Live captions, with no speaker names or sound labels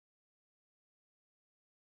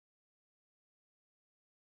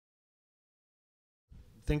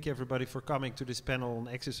thank you everybody for coming to this panel on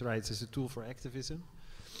access rights as a tool for activism.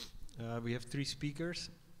 We have 3 speakers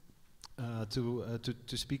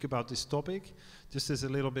to speak about this topic. Just as a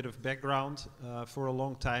little bit of background, for a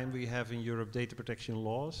long time we have in Europe data protection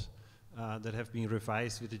laws that have been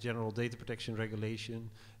revised with the General Data Protection Regulation.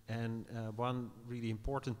 And one really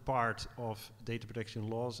important part of data protection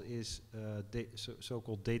laws is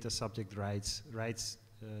so-called data subject rights,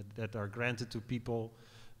 that are granted to people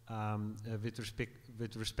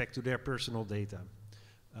with respect to their personal data.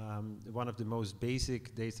 One of the most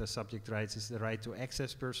basic data subject rights is the right to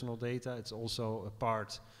access personal data. It's also a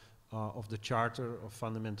part of the Charter of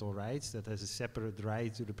Fundamental Rights that has a separate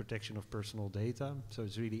right to the protection of personal data. So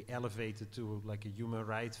it's really elevated to like a human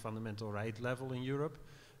right, fundamental right level in Europe.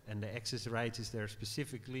 And the access right is there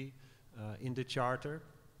specifically in the Charter.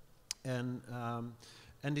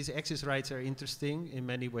 And these access rights are interesting in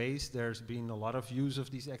many ways. There's been a lot of use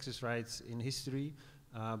of these access rights in history,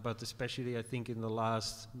 but especially I think in the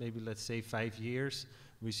last, maybe let's say 5 years,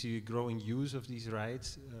 we see a growing use of these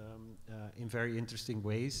rights in very interesting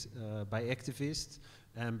ways by activists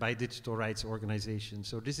and by digital rights organizations.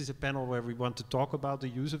 So this is a panel where we want to talk about the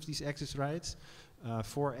use of these access rights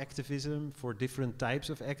for activism, for different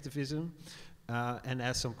types of activism. And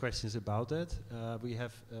ask some questions about that. We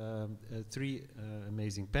have 3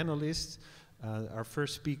 amazing panelists. Our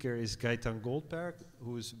first speaker is Gaetan Goldberg,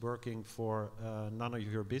 who is working for None of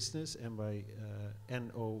Your Business,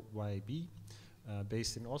 NOYB,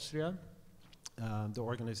 based in Austria. The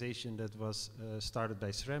organization that was started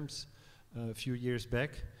by Schrems a few years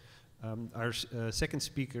back. Our second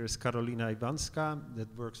speaker is Karolina Iwanska,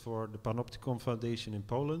 that works for the Panopticon Foundation in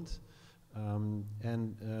Poland.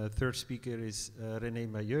 And third speaker is René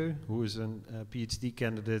Mailleux, who is a PhD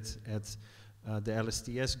candidate at the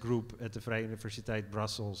LSTS group at the Vrije Universiteit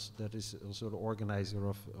Brussels, that is also the organizer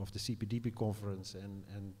of the CPDP conference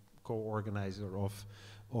and co-organizer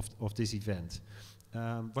of this event.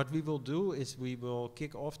 What we will do is we will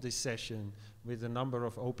kick off this session with a number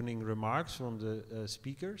of opening remarks from the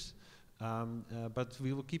speakers. But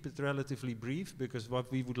we will keep it relatively brief, because what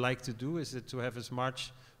we would like to do is to have as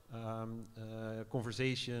much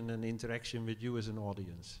conversation and interaction with you as an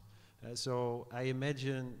audience. So I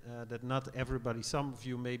imagine that not everybody, some of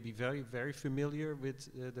you may be very, very familiar with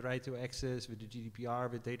the right to access, with the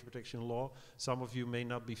GDPR, with data protection law. Some of you may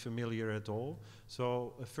not be familiar at all.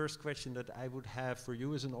 So a first question that I would have for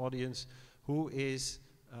you as an audience, who is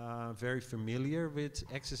very familiar with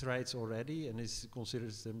access rights already and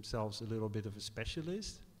considers themselves a little bit of a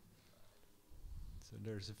specialist? So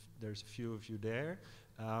there's a few of you there.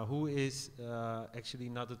 Who is actually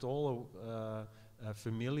not at all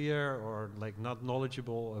familiar or like not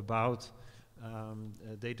knowledgeable about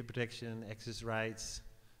data protection, access rights?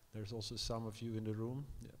 There's also some of you in the room.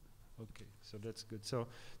 Yeah. Okay, so that's good. So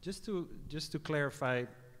just to clarify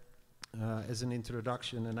as an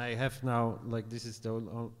introduction, and I have now, like, this is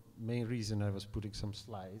the main reason I was putting some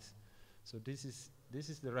slides. So this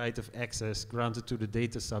is the right of access granted to the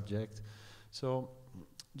data subject. So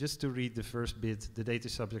just to read the first bit, the data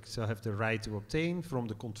subject shall have the right to obtain from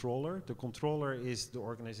the controller. The controller is the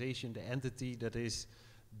organization, the entity that is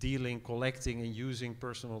collecting and using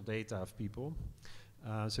personal data of people.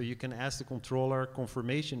 So you can ask the controller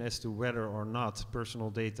confirmation as to whether or not personal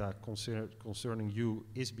data concerning you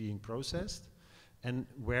is being processed. And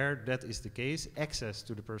where that is the case, access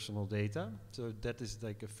to the personal data. So that is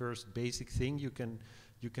like a first basic thing.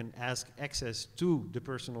 You can ask access to the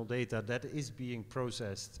personal data that is being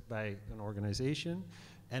processed by an organization.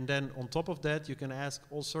 And then on top of that, you can ask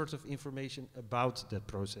all sorts of information about that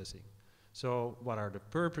processing. So what are the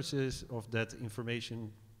purposes of that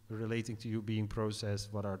information relating to you being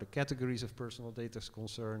processed? What are the categories of personal data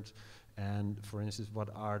concerned? And for instance, what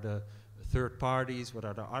are the third parties? What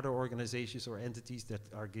are the other organizations or entities that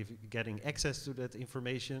are getting access to that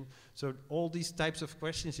information? So all these types of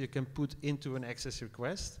questions you can put into an access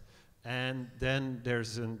request. And then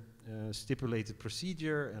there's a stipulated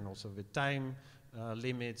procedure and also with time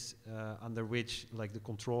limits under which, like, the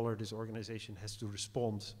controller, this organization, has to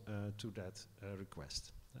respond to that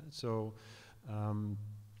request.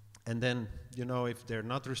 And then, you know, if they're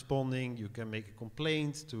not responding, you can make a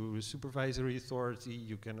complaint to a supervisory authority.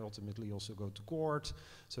 You can ultimately also go to court.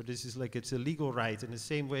 So this is like, it's a legal right in the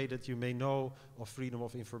same way that you may know of freedom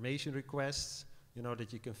of information requests, you know,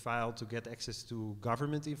 that you can file to get access to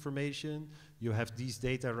government information. You have these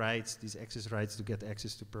data rights, these access rights to get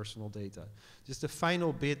access to personal data. Just a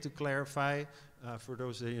final bit to clarify for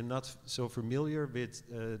those that are not so familiar with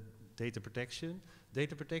data protection.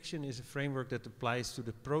 Data protection is a framework that applies to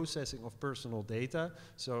the processing of personal data.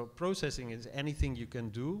 So processing is anything you can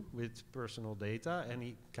do with personal data,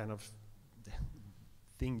 any kind of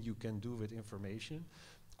thing you can do with information,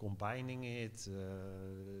 combining it,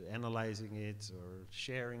 analyzing it, or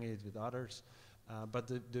sharing it with others. But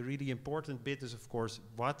the really important bit is, of course,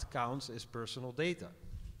 what counts as personal data.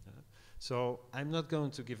 So I'm not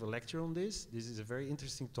going to give a lecture on this. This is a very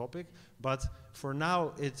interesting topic. But for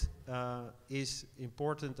now, it is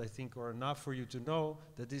important, I think, or enough for you to know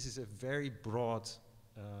that this is a very broad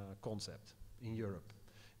concept in Europe.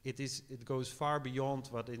 It goes far beyond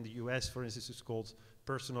what in the US, for instance, is called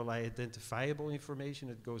personal identifiable information.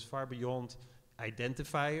 It goes far beyond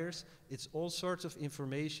identifiers. It's all sorts of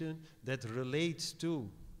information that relates to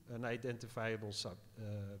an identifiable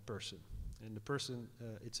person. And the person,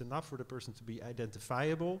 it's enough for the person to be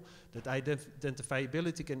identifiable. That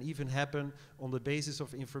identifiability can even happen on the basis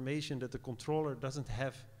of information that the controller doesn't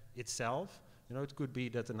have itself. You know, it could be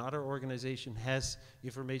that another organization has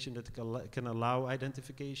information that can allow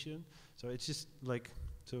identification. So it's just like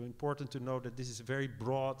so important to know that this is a very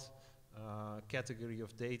broad category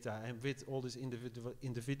of data, and with all these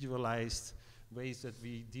individualized ways that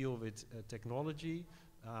we deal with technology,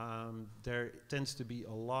 there tends to be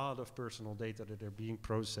a lot of personal data that are being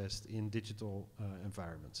processed in digital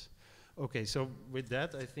environments. Okay, so with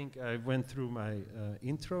that, I think I went through my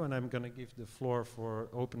intro, and I'm going to give the floor for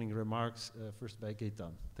opening remarks, first by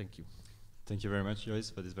Gaetan. Thank you. Thank you very much,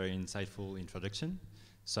 Joyce, for this very insightful introduction.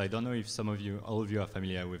 So I don't know if some of you, all of you are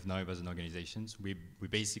familiar with NOIB as an organization. We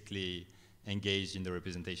basically engage in the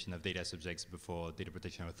representation of data subjects before data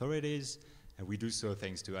protection authorities, and we do so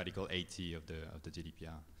thanks to Article 80 of the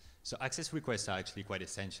GDPR. So access requests are actually quite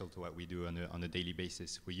essential to what we do on a daily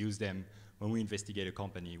basis. We use them when we investigate a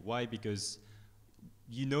company. Why? Because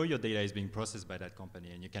you know your data is being processed by that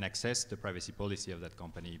company, and you can access the privacy policy of that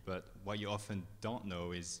company, but what you often don't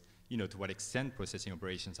know is, you know, to what extent processing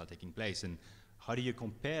operations are taking place, and how do you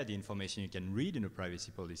compare the information you can read in a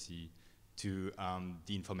privacy policy to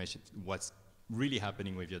the information, what's really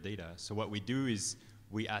happening with your data. So what we do is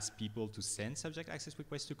we ask people to send subject access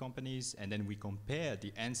requests to companies, and then we compare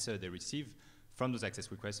the answer they receive from those access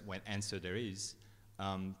requests, when answer there is,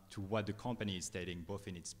 to what the company is stating, both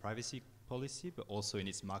in its privacy policy, but also in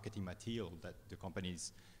its marketing material that the company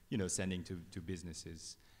is, you know, sending to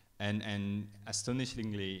businesses. And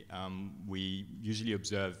astonishingly, we usually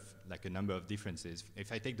observe like a number of differences.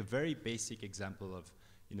 If I take the very basic example of,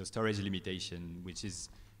 you know, storage limitation, which is,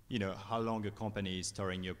 you know, how long a company is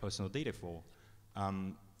storing your personal data for,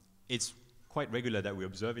 it's quite regular that we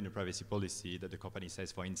observe in the privacy policy that the company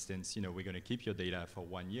says, for instance, you know, we're going to keep your data for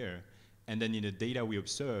 1 year, and then in the data we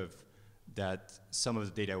observe that some of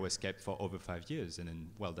the data was kept for over 5 years, and then,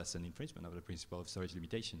 well, that's an infringement of the principle of storage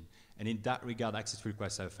limitation. And in that regard, access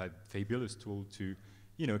requests are a fabulous tool to,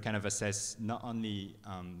 you know, kind of assess not only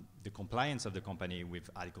the compliance of the company with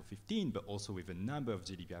Article 15, but also with a number of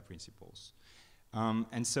GDPR principles.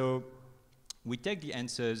 And so we take the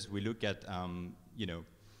answers, we look at, you know,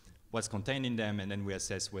 what's contained in them, and then we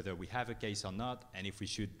assess whether we have a case or not, and if we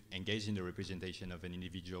should engage in the representation of an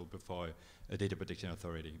individual before a data protection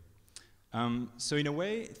authority. So in a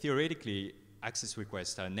way, theoretically, access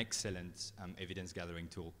requests are an excellent evidence gathering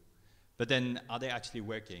tool. But then, are they actually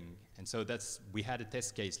working? And so we had a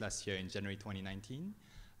test case last year in January 2019.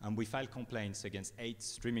 We filed complaints against 8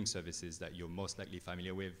 streaming services that you're most likely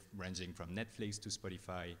familiar with, ranging from Netflix to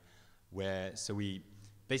Spotify, so we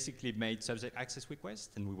basically made subject access requests,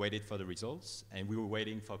 and we waited for the results, and we were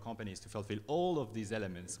waiting for companies to fulfill all of these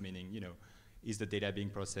elements, meaning, you know, is the data being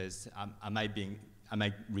processed? Am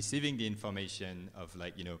I receiving the information of,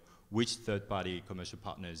 like, you know, which third-party commercial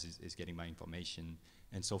partners is getting my information,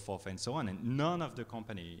 and so forth and so on. And none of the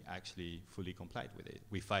company actually fully complied with it.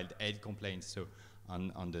 We filed 8 complaints. So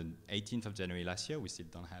on the 18th of January last year, we still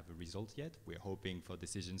don't have a result yet. We're hoping for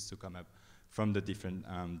decisions to come up from the different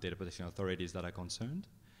data protection authorities that are concerned.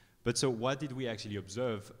 But so what did we actually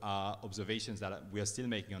observe? Observations that we are still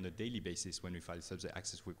making on a daily basis when we file subject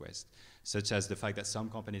access requests, such as the fact that some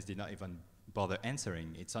companies did not even bother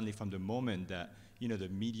answering. It's only from the moment that, you know, the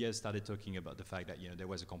media started talking about the fact that, you know, there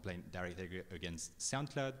was a complaint directly against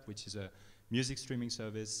SoundCloud, which is a music streaming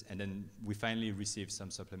service, and then we finally received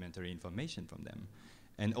some supplementary information from them.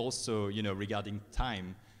 And also, you know, regarding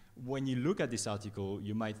time, when you look at this article,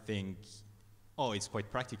 you might think, oh, it's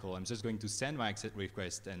quite practical. I'm just going to send my access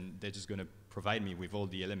request, and they're just going to provide me with all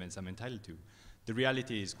the elements I'm entitled to. The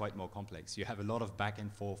reality is quite more complex. You have a lot of back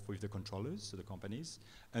and forth with the controllers, so the companies,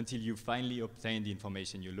 until you finally obtain the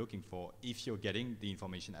information you're looking for, if you're getting the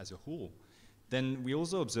information as a whole. Then we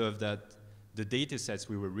also observe that the data sets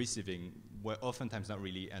we were receiving were oftentimes not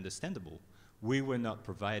really understandable. We were not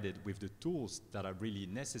provided with the tools that are really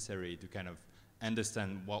necessary to kind of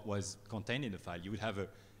understand what was contained in the file. You would have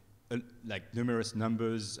like numerous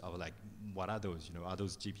numbers of like, what are those? You know, are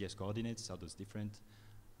those GPS coordinates? Are those different?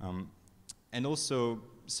 And also,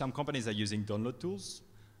 some companies are using download tools.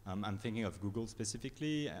 I'm thinking of Google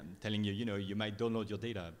specifically, telling you, you know, you might download your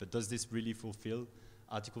data, but does this really fulfill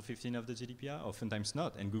Article 15 of the GDPR? Oftentimes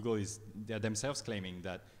not, and Google they're themselves claiming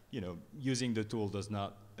that, you know, using the tool does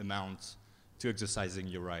not amount to exercising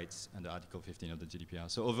your rights under Article 15 of the GDPR.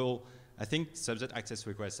 So overall, I think subject access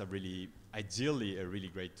requests are really, ideally, a really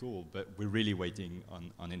great tool, but we're really waiting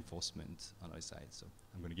on enforcement on our side. So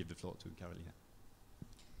I'm going to give the floor to Carolina.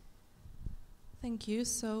 Thank you.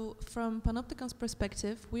 So from Panopticon's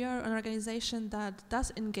perspective, we are an organization that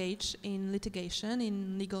does engage in litigation,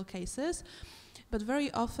 in legal cases, but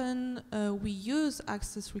very often we use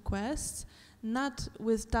access requests not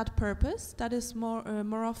with that purpose. That is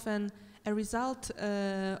more often a result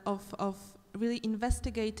of really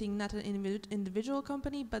investigating not an individual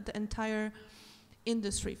company, but the entire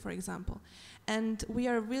industry, for example. And we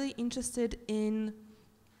are really interested in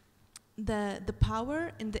the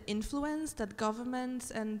power and the influence that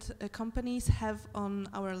governments and companies have on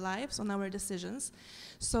our lives, on our decisions.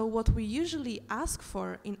 So what we usually ask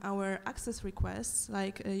for in our access requests,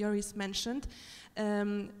 like Joris mentioned,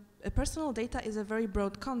 personal data is a very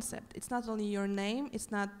broad concept. It's not only your name,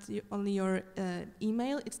 it's not only your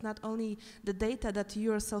email, it's not only the data that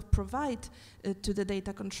you yourself provide to the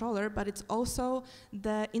data controller, but it's also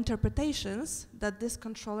the interpretations that this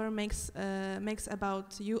controller makes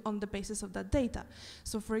about you on the basis of that data.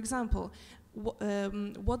 So for example,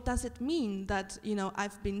 what does it mean that, you know,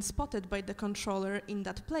 I've been spotted by the controller in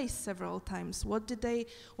that place several times? What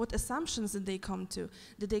assumptions did they come to?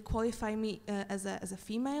 Did they qualify me as a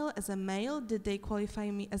female, as a male? Did they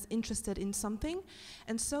qualify me as interested in something?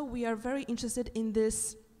 And so we are very interested in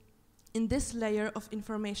this layer of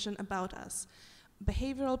information about us.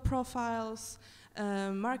 Behavioral profiles,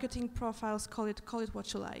 marketing profiles, call it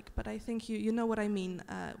what you like, but I think you know what I mean.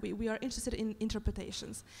 We are interested in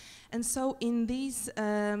interpretations, and so in these,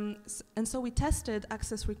 and so we tested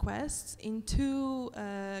access requests in two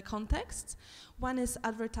contexts. One is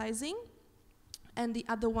advertising, and the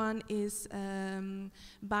other one is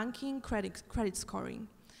banking, credit scoring,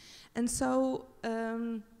 and so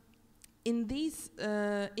in these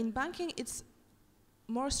in banking it's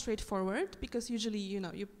more straightforward, because usually, you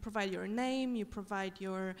know, you provide your name, you provide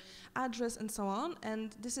your address and so on,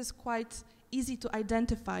 and this is quite easy to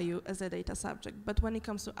identify you as a data subject. But when it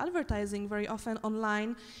comes to advertising, very often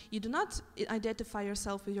online, you do not identify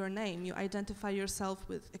yourself with your name. You identify yourself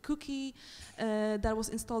with a cookie that was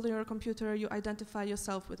installed on your computer. You identify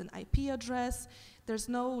yourself with an IP address. There's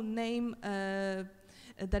no name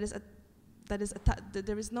there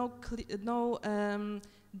is no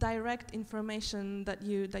direct information that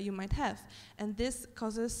you might have, and this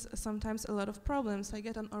causes sometimes a lot of problems. Like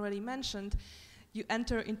Gaetan already mentioned, you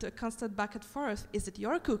enter into a constant back and forth. Is it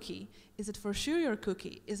your cookie? Is it for sure your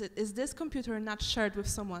cookie? Is this computer not shared with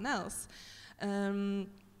someone else?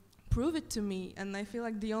 Prove it to me. And I feel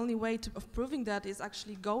like the only way of proving that is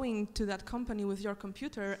actually going to that company with your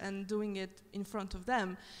computer and doing it in front of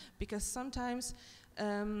them, because sometimes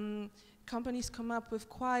companies come up with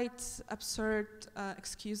quite absurd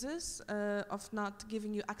excuses of not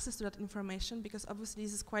giving you access to that information, because obviously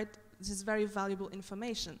this is very valuable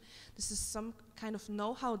information. This is some kind of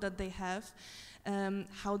know-how that they have,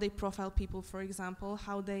 how they profile people, for example,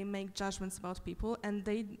 how they make judgments about people, and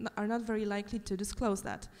they are not very likely to disclose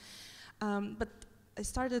that. But I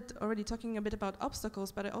started already talking a bit about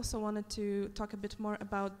obstacles, but I also wanted to talk a bit more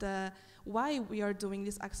about why we are doing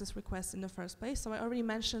these access requests in the first place. So I already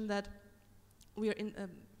mentioned that we are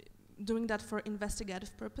doing that for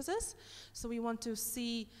investigative purposes. So we want to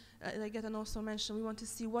see, like Gaetan also mentioned, we want to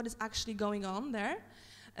see what is actually going on there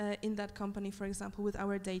in that company, for example, with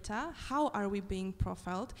our data. How are we being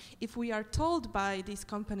profiled? If we are told by these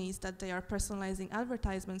companies that they are personalizing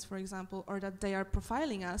advertisements, for example, or that they are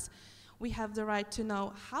profiling us, we have the right to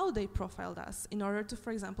know how they profiled us in order to,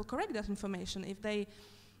 for example, correct that information. If they,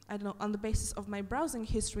 I don't know, on the basis of my browsing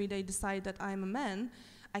history, they decide that I'm a man,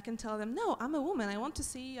 I can tell them, no, I'm a woman. I want to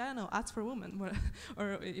see, I don't know, ads for women,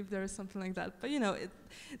 or if there is something like that. But you know,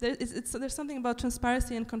 there's something about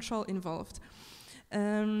transparency and control involved.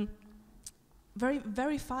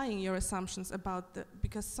 Verifying your assumptions about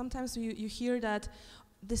because sometimes you hear that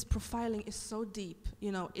this profiling is so deep,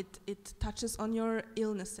 you know, it touches on your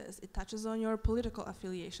illnesses, it touches on your political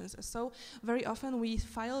affiliations. So very often we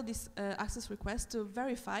file this access request to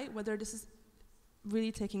verify whether this is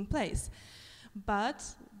really taking place. But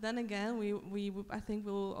then again, I think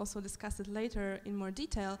we'll also discuss it later in more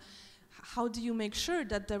detail. How do you make sure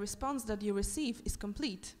that the response that you receive is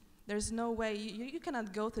complete? There's no way, you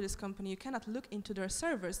cannot go to this company, you cannot look into their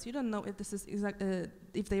servers, you don't know if this is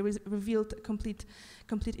if they revealed complete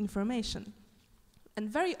information. And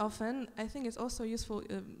very often, I think it's also useful,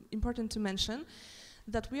 important to mention,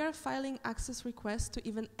 that we are filing access requests to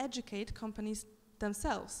even educate companies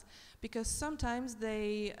themselves. Because sometimes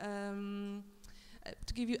they,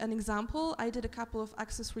 to give you an example, I did a couple of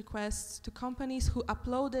access requests to companies who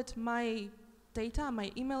uploaded my data, my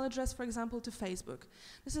email address, for example, to Facebook.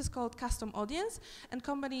 This is called custom audience, and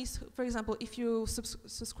companies, for example, if you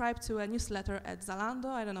subscribe to a newsletter at Zalando,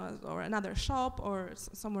 I don't know, or another shop or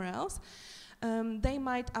somewhere else, they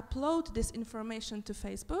might upload this information to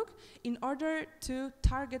Facebook in order to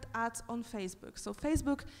target ads on Facebook. So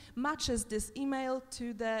Facebook matches this email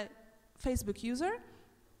to the Facebook user,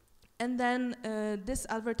 and then this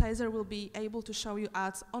advertiser will be able to show you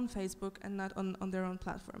ads on Facebook and not on their own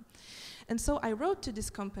platform. And so I wrote to these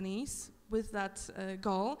companies with that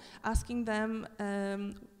goal, asking them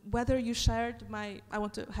whether you shared I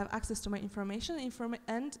want to have access to my information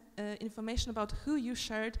and information about who you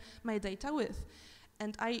shared my data with.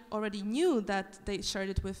 And I already knew that they shared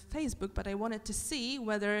it with Facebook, but I wanted to see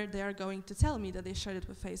whether they are going to tell me that they shared it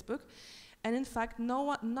with Facebook. And in fact,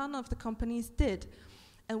 none of the companies did.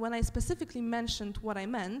 And when I specifically mentioned what I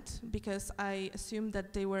meant, because I assumed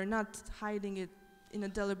that they were not hiding it in a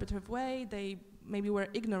deliberative way, they maybe were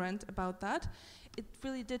ignorant about that, it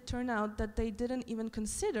really did turn out that they didn't even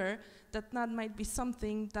consider that might be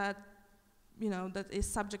something that, that is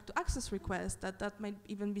subject to access requests, that might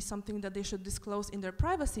even be something that they should disclose in their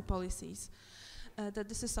privacy policies, that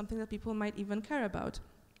this is something that people might even care about.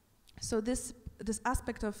 So this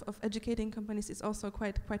aspect of educating companies is also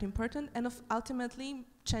quite important, and of ultimately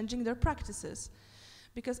changing their practices.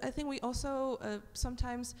 Because I think we also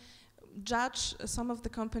sometimes judge some of the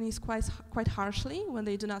companies quite harshly when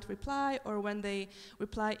they do not reply, or when they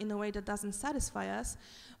reply in a way that doesn't satisfy us.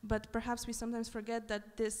 But perhaps we sometimes forget that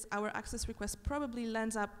our access request probably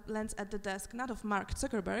lands at the desk not of Mark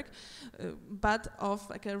Zuckerberg, but of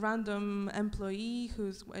like a random employee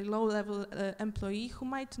who's a low-level employee who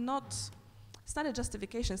might not. It's not a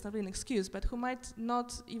justification, it's not really an excuse, but who might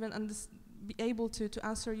not even be able to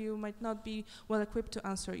answer you, might not be well equipped to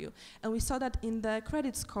answer you. And we saw that in the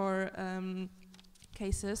credit score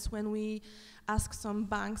cases when we asked some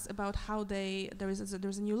banks about how there's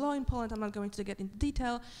a new law in Poland. I'm not going to get into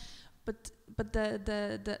detail, but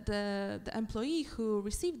the employee who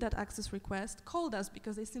received that access request called us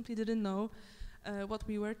because they simply didn't know what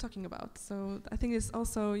we were talking about. So I think it's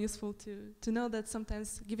also useful to know that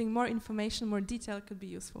sometimes giving more information, more detail could be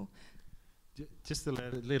useful. Just a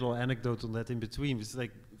little anecdote on that in between. It's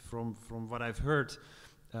like from what I've heard,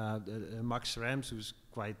 Max Schrems, who's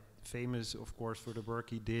quite famous, of course, for the work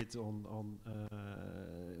he did on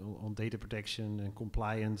data protection and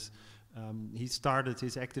compliance. He started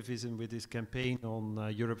his activism with his campaign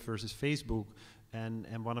on Europe versus Facebook, and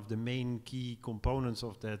one of the main key components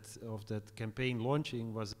of that campaign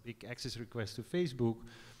launching was a big access request to Facebook.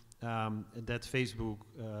 That Facebook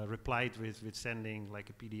replied with sending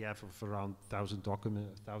like a PDF of around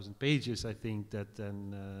 1,000 pages, I think, that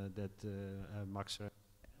then Max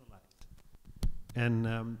analyzed.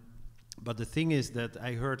 And but the thing is that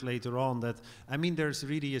I heard later on that, I mean, there's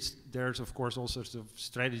of course all sorts of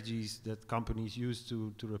strategies that companies use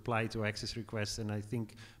to reply to access requests, and I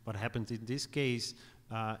think what happened in this case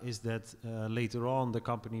is that later on the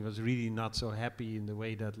company was really not so happy in the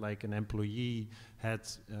way that like an employee had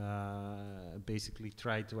basically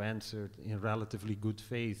tried to answer in relatively good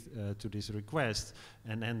faith to this request,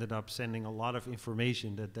 and ended up sending a lot of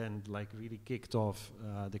information that then like really kicked off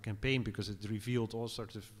the campaign, because it revealed all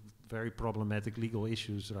sorts of very problematic legal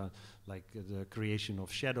issues, like the creation of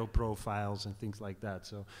shadow profiles and things like that.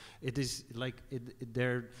 So it is like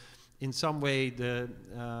there. In some way,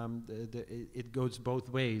 it goes both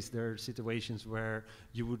ways. There are situations where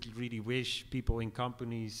you would really wish people in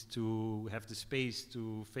companies to have the space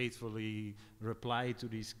to faithfully reply to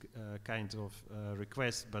these kinds of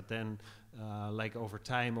requests, but then, like over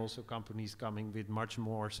time, also companies coming with much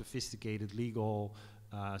more sophisticated legal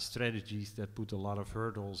strategies that put a lot of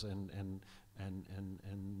hurdles and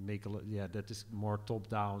make that is more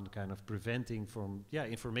top-down, kind of preventing from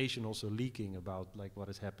information also leaking about like what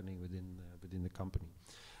is happening within the company.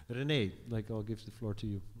 René, like I'll give the floor to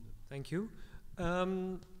you. Thank you.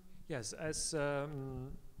 Yes, as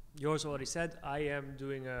Joris already said, I am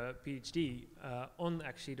doing a PhD on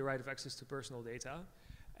actually the right of access to personal data,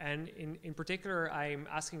 And in particular, I'm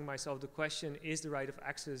asking myself the question, is the right of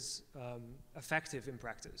access effective in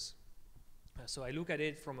practice? So I look at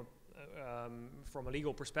it from a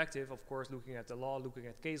legal perspective, of course, looking at the law, looking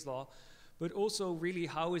at case law, but also really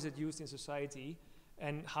how is it used in society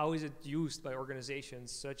and how is it used by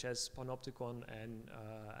organizations such as Panopticon and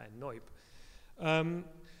NOIP.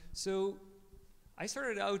 So I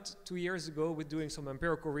started out 2 years ago with doing some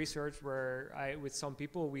empirical research where with some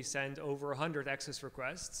people, we sent over 100 access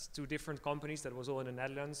requests to different companies. That was all in the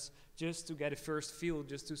Netherlands, just to get a first feel,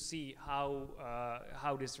 just to see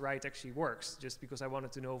how this right actually works, just because I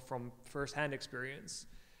wanted to know from first-hand experience.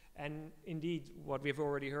 And indeed, what we've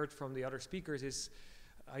already heard from the other speakers is,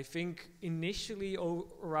 I think initially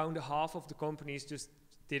around half of the companies just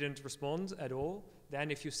didn't respond at all. Then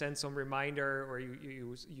if you send some reminder or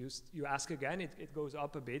you ask again, it goes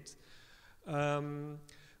up a bit.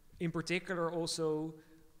 In particular, also,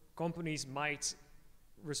 companies might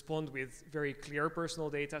respond with very clear personal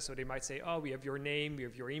data. So they might say, oh, we have your name, we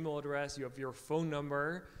have your email address, you have your phone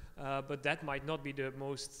number, but that might not be the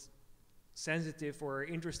most sensitive or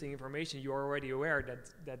interesting information. You're already aware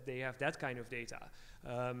that they have that kind of data.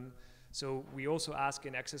 So we also ask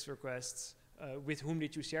in access requests, with whom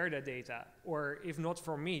did you share that data? Or if not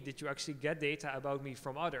from me, did you actually get data about me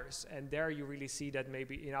from others? And there you really see that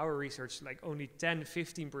maybe in our research, like only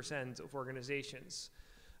 10–15% of organizations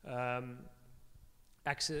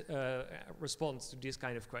respond to this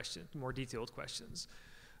kind of question, more detailed questions.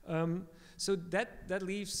 So that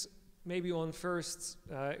leaves maybe on first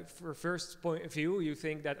point of view, you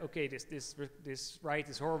think that, okay, this right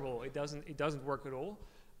is horrible, it doesn't work at all.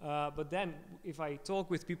 But then, if I talk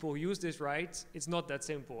with people who use this right, it's not that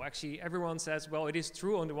simple. Actually, everyone says, well, it is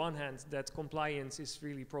true on the one hand that compliance is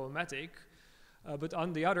really problematic, but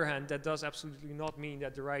on the other hand, that does absolutely not mean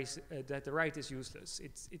that the right is useless.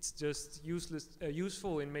 It's just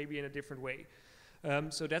useful in maybe in a different way.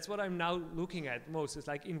 So that's what I'm now looking at most. It's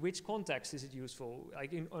like, in which context is it useful?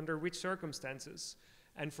 Like, under which circumstances,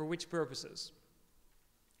 and for which purposes?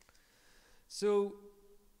 So,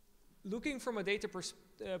 looking from a data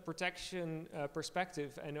protection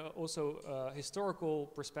perspective and also historical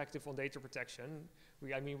perspective on data protection,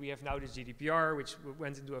 we have now the GDPR, which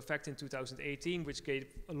went into effect in 2018, which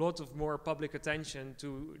gave a lot of more public attention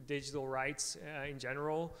to digital rights in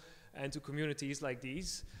general and to communities like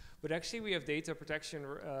these. But actually, we have data protection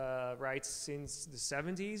rights since the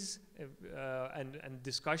 70s and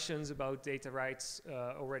discussions about data rights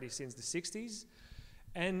already since the 60s.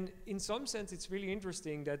 And in some sense, it's really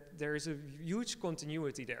interesting that there is a huge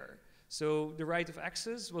continuity there. So the right of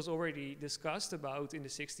access was already discussed about in the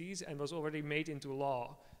 60s and was already made into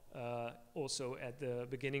law also at the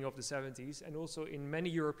beginning of the 70s. And also in many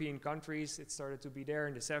European countries, it started to be there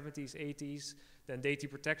in the 70s, 80s. Then Data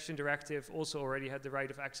Protection Directive also already had the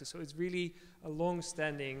right of access. So it's really a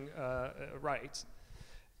long-standing right.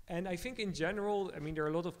 And I think in general, there are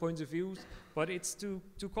a lot of points of view, but it's to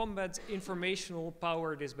combat informational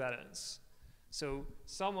power disbalance. So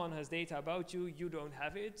someone has data about you, you don't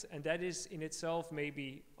have it, and that is in itself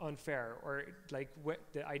maybe unfair, or like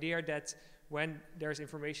the idea that when there's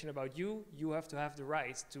information about you, you have to have the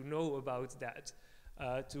right to know about that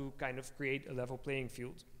to kind of create a level playing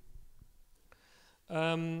field.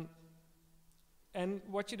 And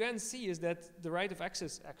what you then see is that the right of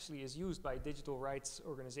access actually is used by digital rights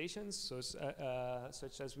organizations, so,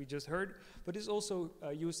 such as we just heard, but is also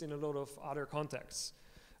used in a lot of other contexts.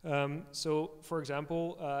 So, for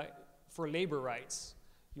example, for labor rights,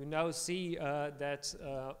 you now see that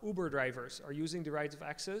Uber drivers are using the right of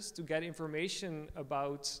access to get information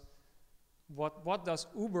about what does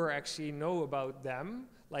Uber actually know about them,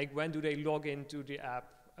 like when do they log into the app,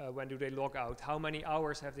 when do they log out, how many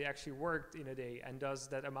hours have they actually worked in a day, and does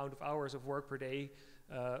that amount of hours of work per day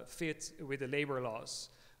fit with the labor laws.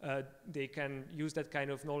 They can use that kind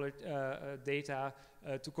of knowledge, data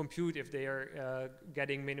to compute if they are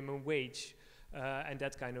getting minimum wage and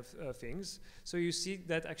that kind of things. So you see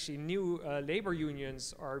that actually new labor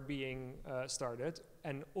unions are being started,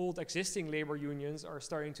 and old existing labor unions are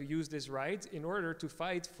starting to use this right in order to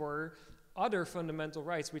fight for other fundamental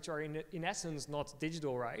rights, which are in essence not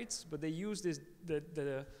digital rights, but they use this,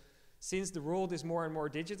 since the world is more and more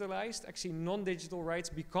digitalized, actually non-digital rights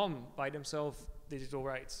become by themselves digital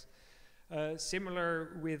rights.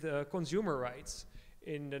 Similar with consumer rights.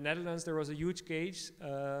 In the Netherlands, there was a huge case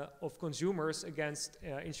of consumers against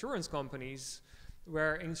insurance companies,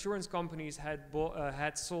 where insurance companies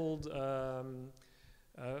had sold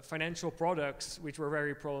financial products which were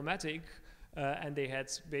very problematic, and they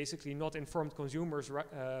had basically not informed consumers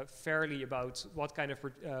fairly about what kind of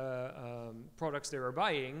products they were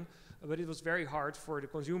buying, but it was very hard for the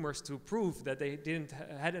consumers to prove that they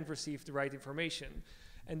hadn't received the right information.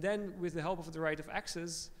 And then with the help of the right of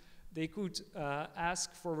access, they could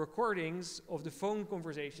ask for recordings of the phone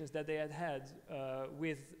conversations that they had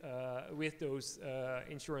with those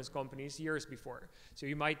insurance companies years before. So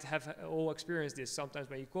you might have all experienced this. Sometimes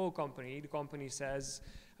when you call a company, the company says,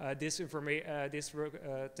 this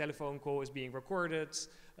telephone call is being recorded.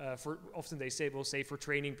 Often they say, will say for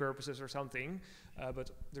training purposes or something,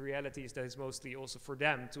 but the reality is that it's mostly also for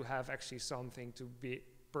them to have actually something to be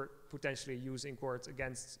potentially used in court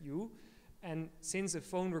against you. And since a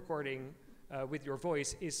phone recording with your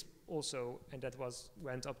voice is also, and that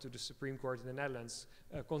went up to the Supreme Court in the Netherlands,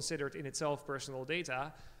 considered in itself personal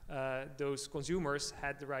data, those consumers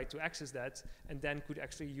had the right to access that and then could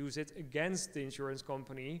actually use it against the insurance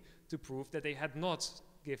company to prove that they had not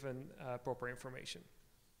given proper information.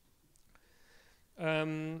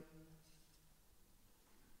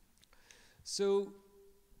 So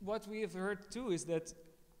what we have heard too is that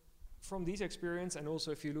from this experience, and also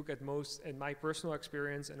if you look at my personal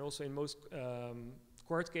experience, and also in most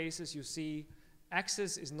court cases, you see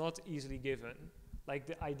access is not easily given. Like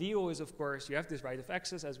the ideal is, of course, you have this right of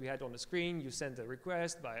access, as we had on the screen. You send a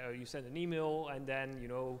request, you send an email, and then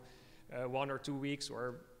 1 or 2 weeks,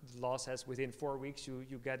 or the law says within 4 weeks,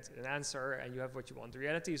 you get an answer and you have what you want. The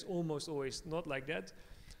reality is almost always not like that.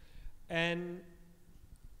 And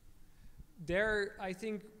there, I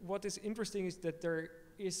think what is interesting is that there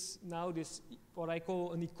is now this, what I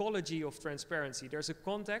call an ecology of transparency. There's a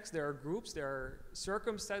context, there are groups, there are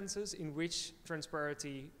circumstances in which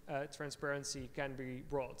transparency can be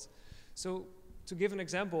brought. So to give an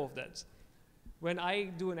example of that, when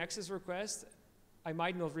I do an access request, I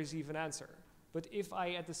might not receive an answer. But if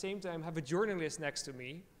I at the same time have a journalist next to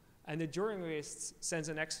me, and the journalist sends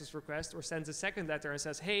an access request or sends a second letter and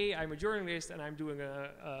says, hey, I'm a journalist and I'm doing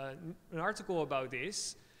an article about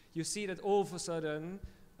this, you see that all of a sudden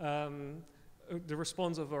the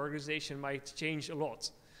response of the organization might change a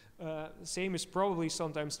lot. Same is probably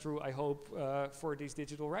sometimes true, I hope, for these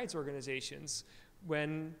digital rights organizations.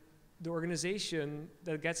 When the organization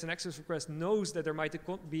that gets an access request knows that there might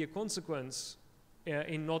be a consequence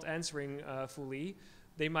in not answering fully,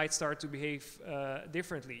 they might start to behave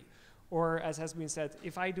differently. Or, as has been said,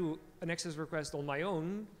 if I do an access request on my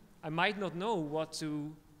own, I might not know what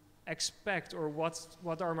to expect or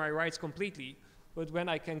what are my rights completely. But when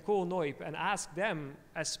I can call NOIP and ask them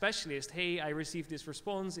as specialists, hey, I received this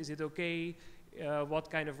response, is it okay?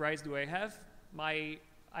 What kind of rights do I have?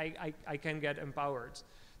 I can get empowered.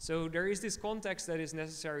 So there is this context that is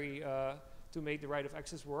necessary to make the right of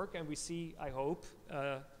access work, and we see, I hope,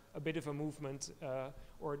 a bit of a movement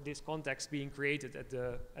or this context being created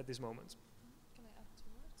at this moment. Can I add 2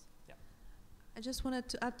 words? Yeah. I just wanted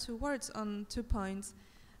to add 2 words on 2 points.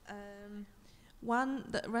 One,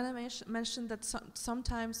 that Rene mentioned that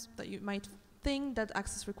sometimes that you might think that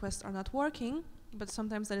access requests are not working, but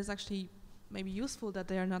sometimes that is actually maybe useful that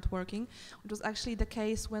they are not working. It was actually the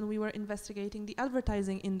case when we were investigating the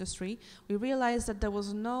advertising industry. We realized that there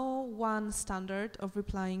was no one standard of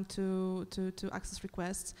replying to access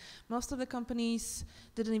requests. Most of the companies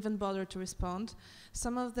didn't even bother to respond.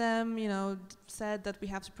 Some of them, said that we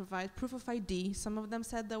have to provide proof of ID. Some of them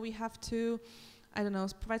said that we have to, I don't know,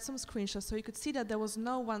 provide some screenshots. So you could see that there was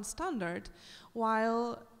no one standard,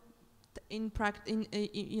 while in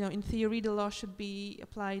theory, the law should be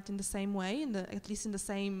applied in the same way, at least in the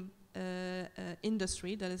same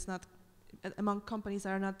industry, that is not, among companies that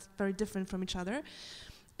are not very different from each other.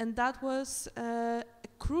 And that was a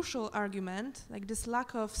crucial argument, like this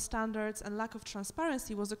lack of standards and lack of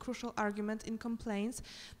transparency was a crucial argument in complaints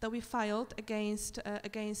that we filed against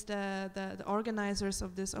the organizers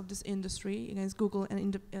of this industry, against Google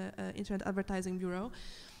and Internet Advertising Bureau,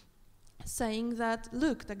 saying that,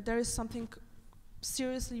 look, like there is something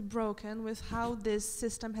seriously broken with how this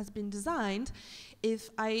system has been designed.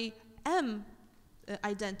 If I am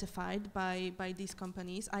identified by these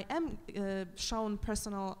companies, I am shown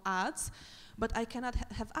personal ads, but I cannot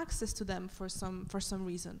have access to them for some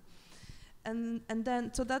reason. And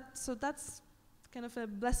then so that's kind of a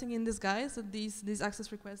blessing in disguise that these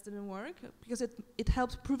access requests didn't work, because it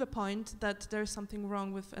helped prove a point that there's something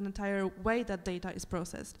wrong with an entire way that data is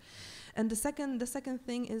processed. And the second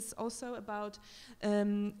thing is also about,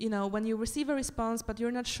 when you receive a response but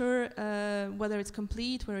you're not sure whether it's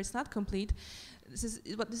complete, whether it's not complete, this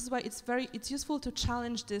is why it's useful to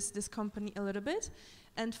challenge this company a little bit,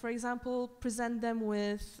 and for example present them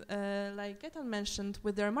with like Gaetan mentioned,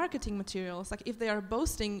 with their marketing materials. Like if they are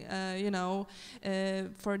boasting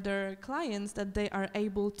for their clients that they are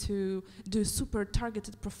able to do super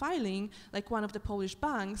targeted profiling like one of the Polish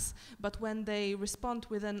banks, but when they respond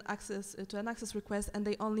with an access request and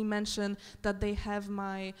they only mention that they have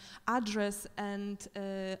my address and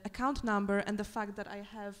account number and the fact that I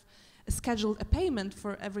have scheduled a payment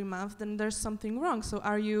for every month, then there's something wrong. So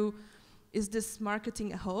is this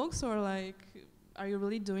marketing a hoax, or like, are you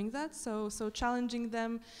really doing that? So challenging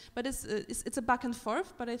them, but it's a back and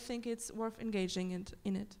forth, but I think it's worth engaging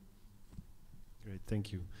in it. Great,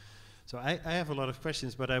 thank you. So I have a lot of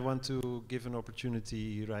questions, but I want to give an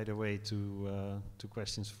opportunity right away to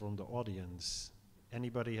questions from the audience.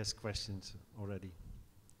 Anybody has questions already?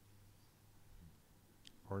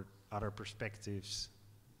 Or other perspectives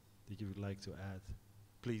that you would like to add?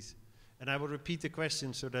 Please. And I will repeat the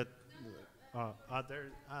question so that...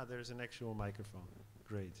 there's an actual microphone.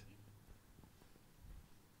 Great.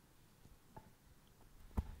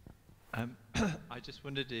 I just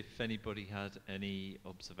wondered if anybody had any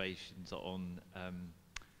observations on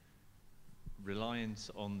reliance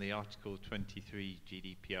on the Article 23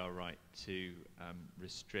 GDPR right to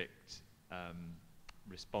restrict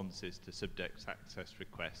responses to subject access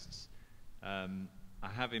requests. I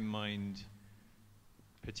have in mind,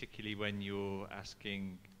 particularly when you're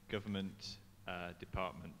asking government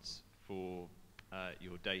departments for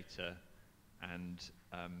your data, and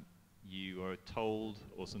you are told,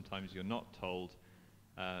 or sometimes you're not told,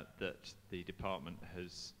 that the department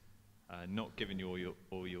has not given you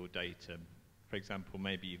all your data. For example,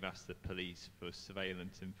 maybe you've asked the police for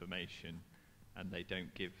surveillance information and they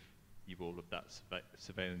don't give you all of that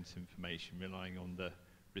surveillance information, relying on the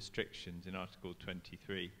restrictions in Article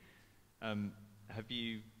 23. Have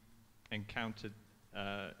you encountered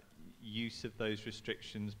use of those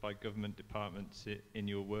restrictions by government departments in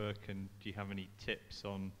your work, and do you have any tips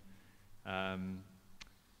on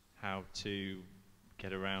how to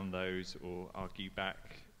get around those or argue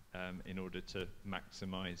back in order to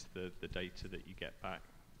maximize the data that you get back?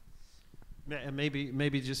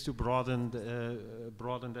 Maybe just to broaden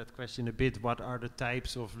that question a bit, what are the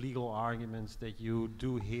types of legal arguments that you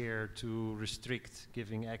do hear to restrict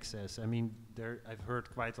giving access? I mean, I've heard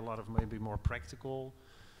quite a lot of maybe more practical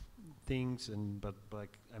things, but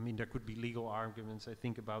like, I mean, there could be legal arguments. I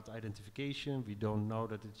think about identification. We don't know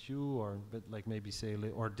that it's you, but like maybe say,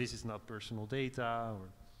 or this is not personal data, or.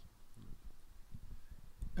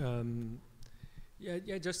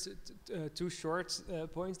 Yeah, just two short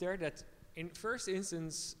points there. That in first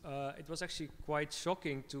instance, it was actually quite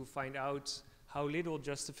shocking to find out how little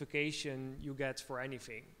justification you get for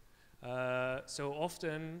anything. So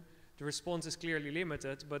often the response is clearly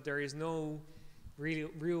limited, but there is no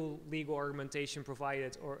real legal argumentation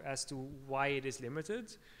provided or as to why it is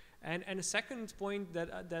limited. And a second point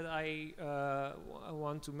that I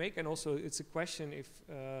want to make, and also it's a question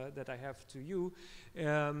that I have to you,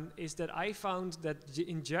 is that I found that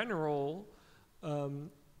in general,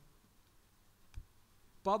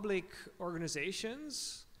 public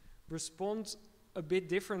organizations respond a bit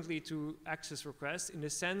differently to access requests, in the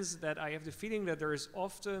sense that I have the feeling that there is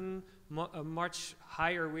often a much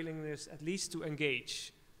higher willingness, at least to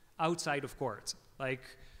engage outside of court. Like,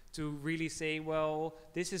 to really say, well,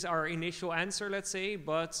 this is our initial answer, let's say,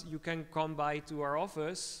 but you can come by to our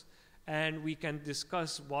office and we can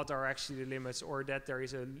discuss what are actually the limits, or that there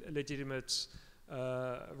is a legitimate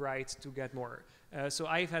right to get more. So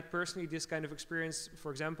I've had personally this kind of experience,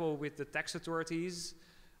 for example, with the tax authorities,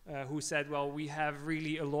 who said, well, we have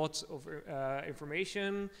really a lot of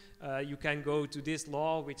information. You can go to this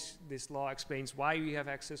law, which this law explains why we have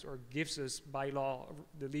access, or gives us by law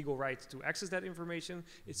the legal right to access that information.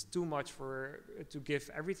 It's too much to give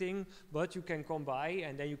everything, but you can come by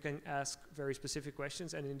and then you can ask very specific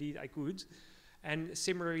questions, and indeed I could. And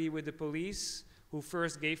similarly with the police, who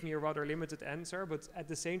first gave me a rather limited answer, but at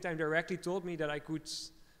the same time directly told me that I could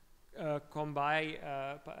come by,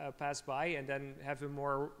 pass by, and then have a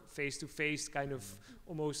more face-to-face kind of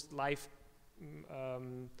almost live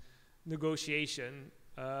negotiation,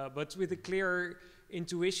 but with a clear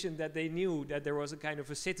intuition that they knew that there was a kind of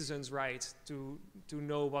a citizen's right to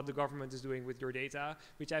know what the government is doing with your data,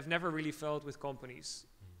 which I've never really felt with companies.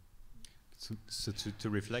 So to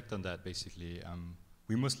reflect on that, basically,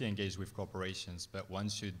 we mostly engage with corporations, but one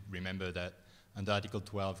should remember that under Article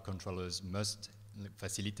 12, controllers must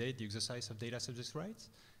facilitate the exercise of data subject rights,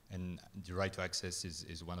 and the right to access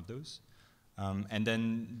is one of those. And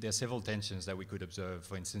then there are several tensions that we could observe.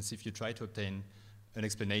 For instance, if you try to obtain an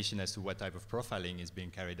explanation as to what type of profiling is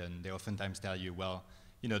being carried on. They oftentimes tell you, well,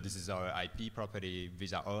 you know, this is our IP property,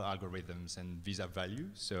 these are our algorithms, and these are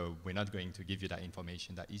values, so we're not going to give you that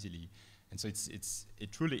information that easily. And so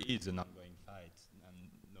it truly is an ongoing fight,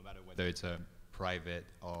 no matter whether it's a private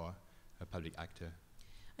or a public actor.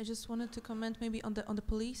 I just wanted to comment maybe on the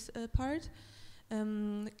police part.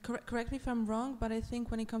 Correct me if I'm wrong, but I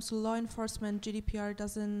think when it comes to law enforcement, GDPR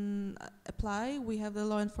doesn't apply. We have the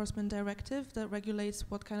law enforcement directive that regulates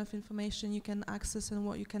what kind of information you can access and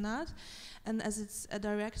what you cannot. And as it's a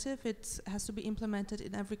directive, it has to be implemented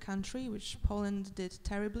in every country, which Poland did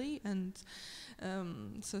terribly. And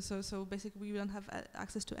so basically we don't have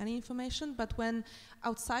access to any information. But when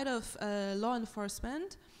outside of law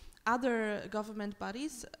enforcement, other government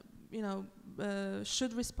bodies, you know,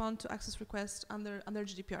 should respond to access requests under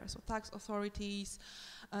GDPR. So tax authorities,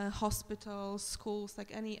 hospitals, schools,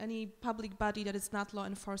 like any public body that is not law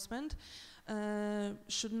enforcement,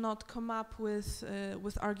 should not come up with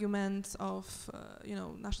arguments of you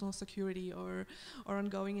know, national security or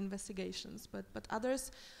ongoing investigations. But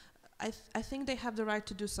others, I think they have the right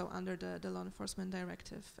to do so under the law enforcement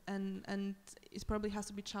directive, and it probably has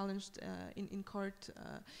to be challenged in court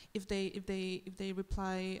if they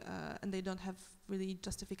reply and they don't have really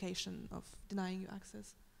justification of denying you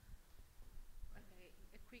access. Okay,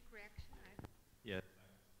 a quick reaction. Yeah.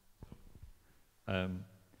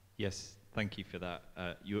 Yes, thank you for that.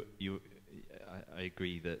 I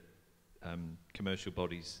agree that commercial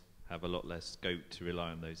bodies have a lot less scope to rely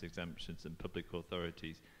on those exemptions than public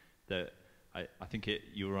authorities. I think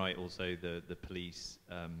you're right also, the police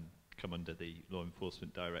come under the law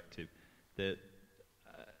enforcement directive. The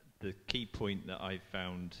key point that I've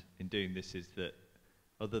found in doing this is that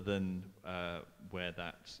other than where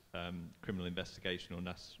that criminal investigation or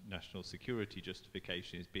national security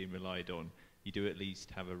justification is being relied on, you do at least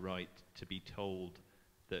have a right to be told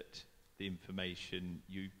that the information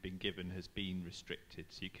you've been given has been restricted,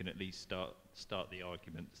 so you can at least start the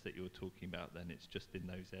arguments that you're talking about. Then it's just in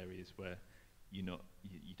those areas where you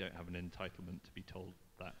don't have an entitlement to be told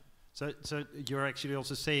that. So you're actually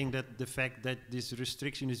also saying that the fact that this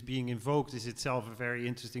restriction is being invoked is itself a very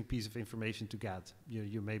interesting piece of information to get.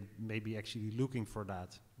 You may be actually looking for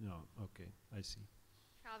that. No, okay, I see.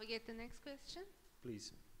 Shall we get the next question?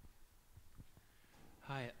 Please.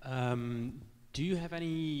 Hi. Do you have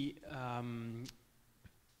any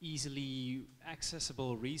easily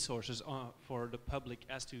accessible resources for the public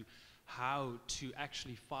as to how to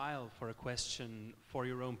actually file for a question for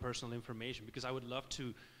your own personal information? Because I would love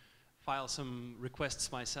to file some requests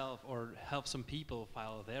myself or help some people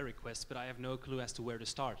file their requests, but I have no clue as to where to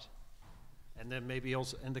start. And then maybe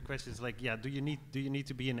also, and the question is like, yeah, do you need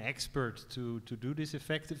to be an expert to do this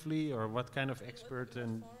effectively, or what kind of expert?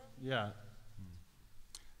 And yeah.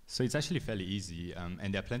 So it's actually fairly easy,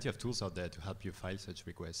 and there are plenty of tools out there to help you file such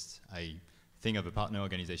requests. I think of a partner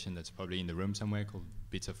organization that's probably in the room somewhere called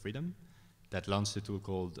Bits of Freedom that launched a tool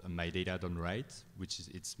called My Data Done Right, which is,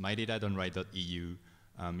 it's mydata.right.eu.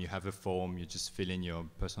 You have a form, you just fill in your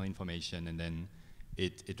personal information, and then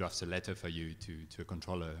it drafts a letter for you to a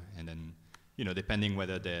controller. And then, you know, depending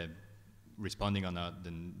whether they're responding or not,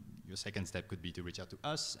 then your second step could be to reach out to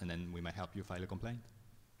us, and then we might help you file a complaint.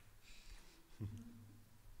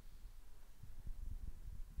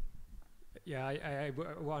 Yeah, I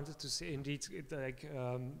wanted to say indeed,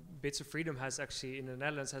 Bits of Freedom has actually in the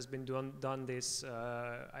Netherlands has been done this.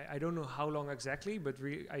 I don't know how long exactly, but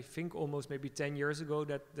I think almost maybe 10 years ago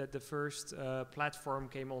that the first platform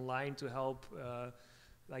came online to help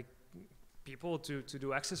like people to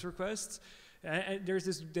do access requests. And there's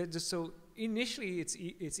this so initially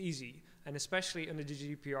it's easy. And especially under the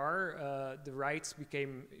GDPR, the rights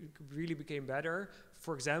really became better.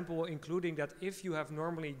 For example, including that if you have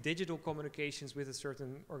normally digital communications with a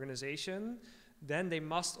certain organization, then they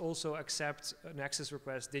must also accept an access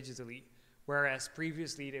request digitally. Whereas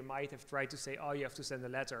previously they might have tried to say, oh, you have to send a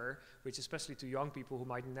letter, which especially to young people who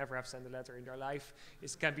might never have sent a letter in their life,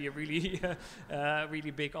 can be a really,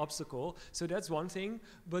 really big obstacle. So that's one thing.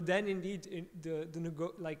 But then indeed,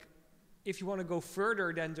 if you want to go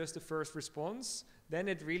further than just the first response, then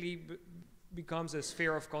it really becomes a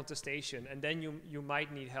sphere of contestation, and then you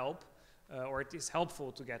might need help, or it is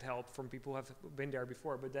helpful to get help from people who have been there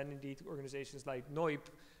before. But then indeed organizations like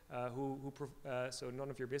NOIP, so none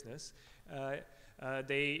of your business,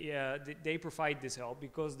 they provide this help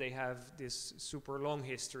because they have this super long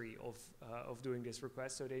history of doing this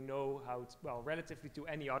request, so they know how to, well, relatively to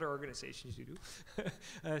any other organizations you do.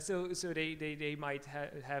 So they might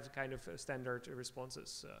have kind of standard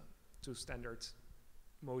responses to standard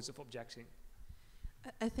modes of objecting.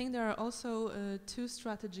 I think there are also two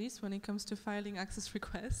strategies when it comes to filing access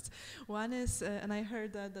requests. One is, and I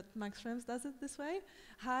heard that Max Schrems does it this way.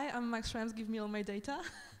 Hi, I'm Max Schrems, give me all my data.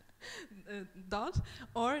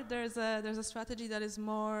 Or there's a strategy that is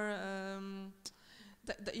more,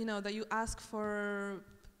 that you ask for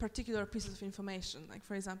particular pieces of information. Like,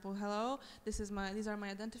 for example, hello, these are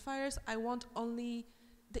my identifiers. I want only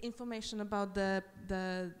the information about the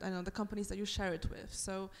companies that you share it with.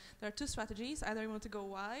 So there are two strategies. Either you want to go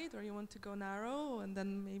wide or you want to go narrow and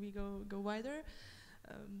then maybe go wider.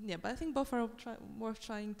 But I think both are worth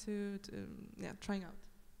trying trying out.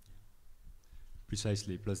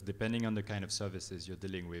 Precisely. Plus, depending on the kind of services you're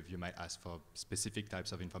dealing with, you might ask for specific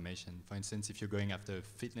types of information. For instance, if you're going after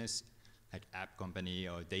fitness, like app company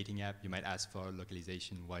or dating app, you might ask for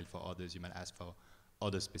localization, while for others, you might ask for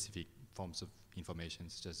other specific forms of information,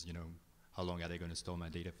 such as, how long are they going to store my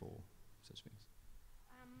data for, such things.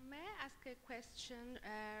 May I ask a question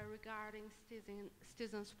regarding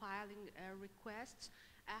citizens filing requests?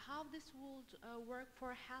 How this would work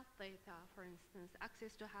for health data, for instance,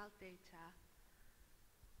 access to health data?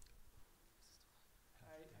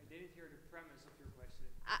 I didn't hear the premise of your question.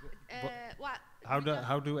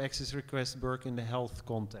 How do access requests work in the health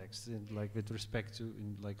context, like with respect to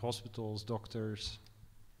like hospitals, doctors?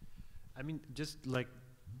 I mean, just like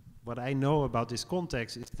what I know about this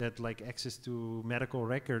context is that like access to medical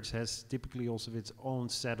records has typically also its own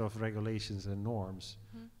set of regulations and norms.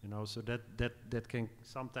 So that can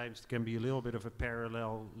sometimes be a little bit of a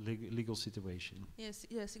parallel legal situation. Yes,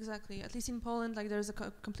 exactly. At least in Poland, like there's a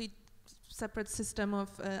complete separate system of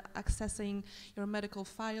accessing your medical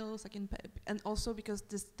files, like and also because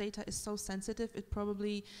this data is so sensitive, it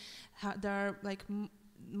probably there are like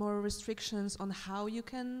more restrictions on how you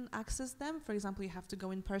can access them. For example, you have to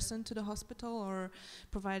go in person to the hospital or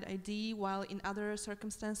provide ID, while in other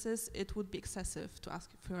circumstances it would be excessive to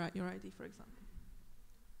ask for your ID, for example.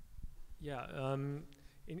 Yeah,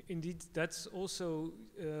 indeed, that's also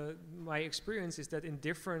my experience is that in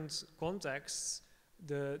different contexts,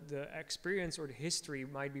 the experience or the history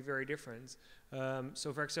might be very different.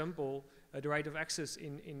 So for example, the right of access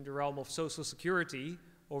in the realm of social security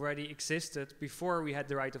already existed before we had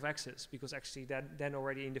the right of access, because actually then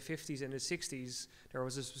already in the 50s and the 60s there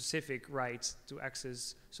was a specific right to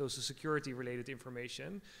access social security related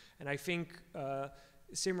information. And I think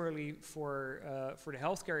similarly for the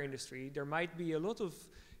healthcare industry, there might be a lot of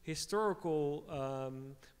historical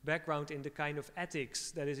background in the kind of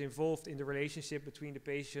ethics that is involved in the relationship between the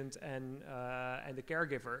patient and the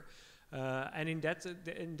caregiver. And in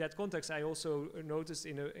that context, I also noticed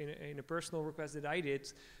in a personal request that I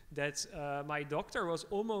did that my doctor was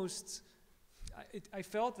almost, I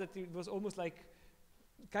felt that it was almost like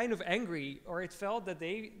kind of angry, or it felt that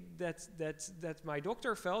that my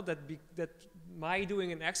doctor felt that my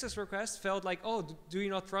doing an access request felt like, oh, do you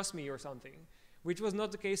not trust me or something? Which was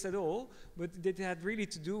not the case at all, but it had really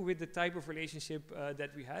to do with the type of relationship that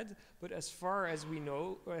we had. But as far as we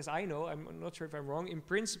know, or as I know, I'm not sure if I'm wrong, in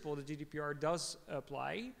principle the GDPR does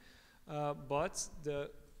apply, but the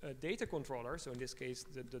data controller, so in this case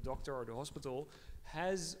the doctor or the hospital,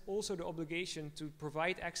 has also the obligation to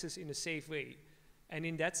provide access in a safe way. And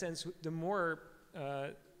in that sense, the more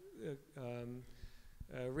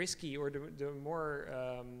risky, or the more,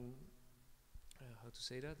 how to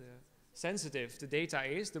say that? Sensitive the data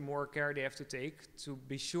is, the more care they have to take to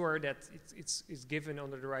be sure that it's given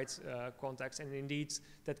under the right context. And indeed,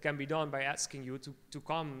 that can be done by asking you to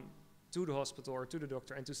come to the hospital or to the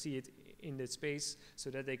doctor and to see it in that space, so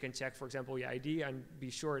that they can check, for example, your ID and be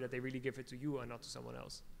sure that they really give it to you and not to someone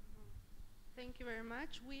else. Thank you very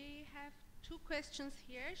much. We have 2 questions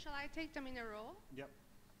here. Shall I take them in a row? Yep.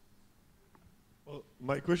 Well,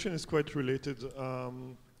 my question is quite related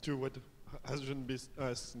to what has been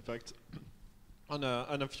asked. In fact, on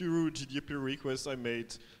a few GDPR requests I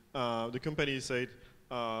made, the company said,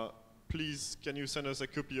 please, can you send us a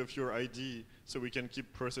copy of your ID so we can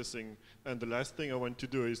keep processing? And the last thing I want to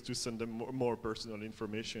do is to send them more personal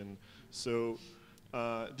information. So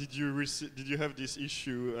did you have this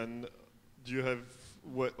issue, and do you have,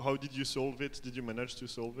 how did you solve it? Did you manage to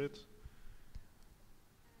solve it?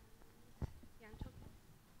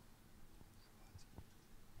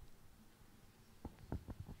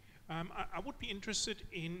 I would be interested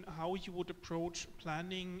in how you would approach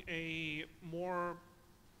planning a more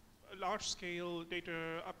large-scale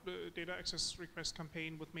data access request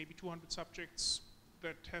campaign with maybe 200 subjects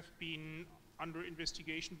that have been under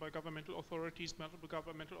investigation by governmental authorities, multiple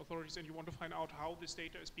governmental authorities, and you want to find out how this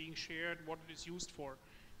data is being shared, what it is used for.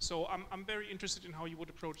 So I'm very interested in how you would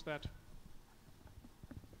approach that.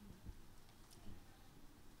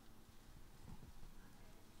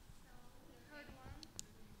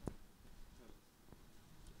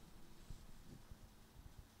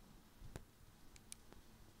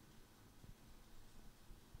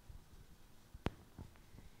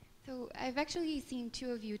 I've actually seen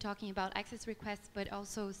two of you talking about access requests, but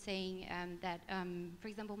also saying that, for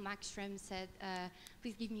example, Max Schremm said,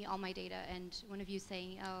 please give me all my data, and one of you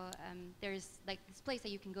saying, oh, there's like this place that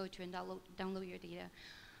you can go to and download your data.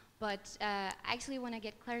 But I actually want to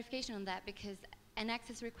get clarification on that, because an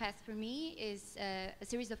access request for me is a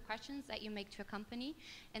series of questions that you make to a company,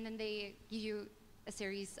 and then they give you a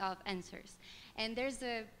series of answers. And there's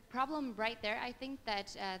a problem right there, I think,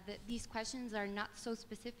 that these questions are not so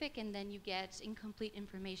specific, and then you get incomplete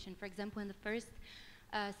information. For example, in the first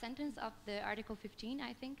sentence of the Article 15,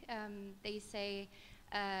 I think, they say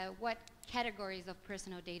what categories of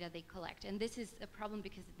personal data they collect. And this is a problem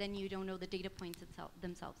because then you don't know the data points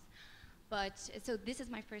themselves. But, so this is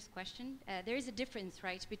my first question. There is a difference,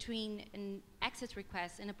 right, between an access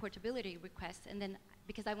request and a portability request, and then,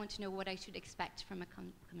 because I want to know what I should expect from a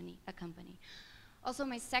company. Also,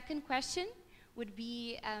 my second question would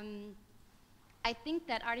be, I think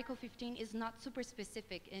that Article 15 is not super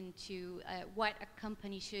specific into what a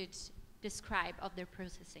company should describe of their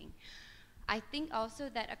processing. I think also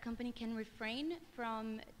that a company can refrain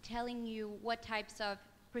from telling you what types of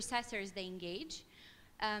processors they engage,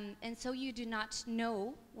 and so you do not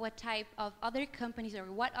know what type of other companies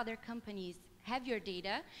or what other companies have your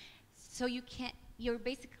data, so you can't, you're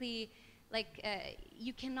basically like,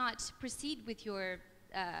 you cannot proceed with your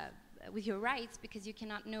rights because you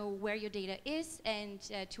cannot know where your data is and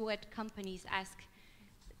to what companies ask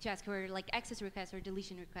for like access requests or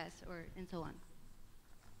deletion requests or and so on.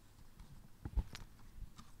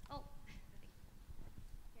 Oh.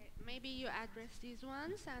 Okay, maybe you address these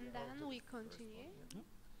ones and then we continue.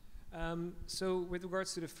 So with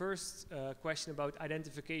regards to the first question about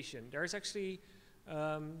identification, there's actually,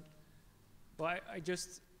 well, I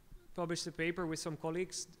just published a paper with some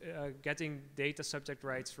colleagues getting data subject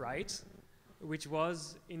rights right, which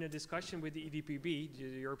was in a discussion with the EDPB,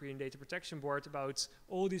 the European Data Protection Board, about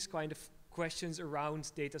all these kind of questions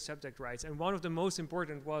around data subject rights. And one of the most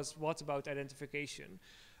important was, what about identification?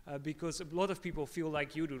 Because a lot of people feel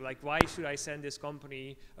like you do, like, why should I send this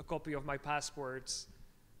company a copy of my passport?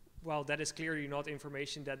 Well, that is clearly not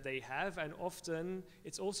information that they have, and often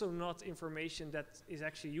it's also not information that is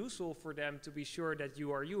actually useful for them to be sure that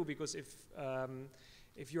you are you, because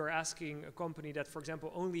if you're asking a company that, for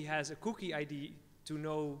example, only has a cookie ID to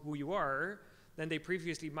know who you are, then they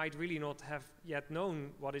previously might really not have yet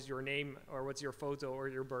known what is your name or what's your photo or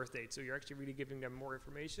your birth date, so you're actually really giving them more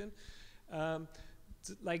information. I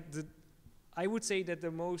would say that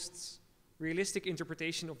the most realistic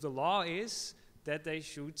interpretation of the law is that they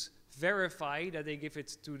should verify that they give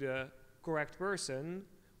it to the correct person,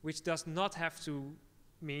 which does not have to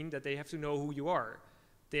mean that they have to know who you are.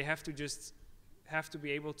 They have to just be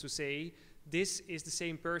able to say, this is the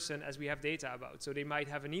same person as we have data about. So they might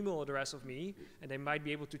have an email address of me, and they might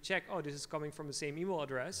be able to check, oh, this is coming from the same email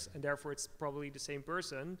address, and therefore it's probably the same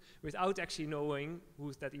person, without actually knowing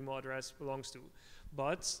who that email address belongs to.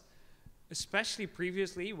 But especially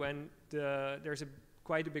previously, when there's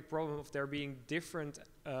quite a big problem of there being different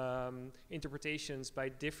interpretations by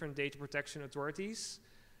different data protection authorities.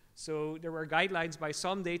 So there were guidelines by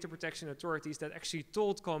some data protection authorities that actually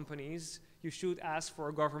told companies you should ask for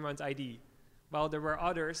a government ID, while there were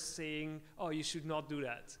others saying, oh, you should not do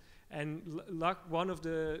that. And one of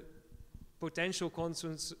the potential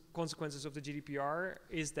consequences of the GDPR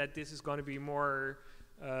is that this is going to be more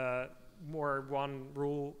one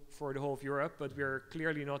rule for the whole of Europe, but we're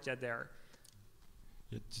clearly not yet there.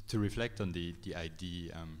 Yeah, to reflect on the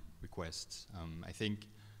ID requests, I think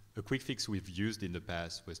a quick fix we've used in the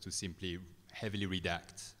past was to simply heavily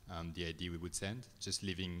redact the ID we would send, just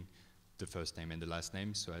leaving the first name and the last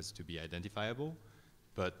name so as to be identifiable.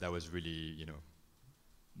 But that was really,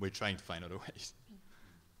 we're trying to find other ways.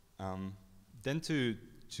 Then to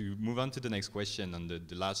move on to the next question on the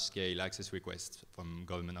large-scale access requests from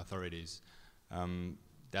government authorities,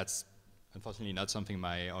 that's unfortunately not something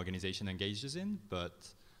my organization engages in, but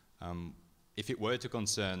if it were to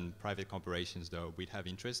concern private corporations, though, we'd have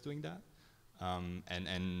interest doing that.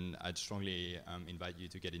 And I'd strongly invite you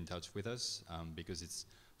to get in touch with us, because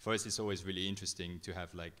for us, it's always really interesting to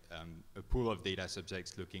have like a pool of data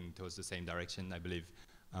subjects looking towards the same direction. I believe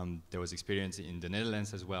there was experience in the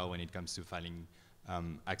Netherlands as well when it comes to filing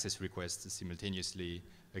access requests simultaneously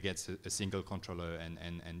against a single controller,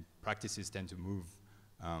 and practices tend to move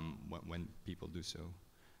when people do so.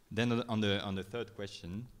 Then on the third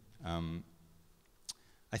question,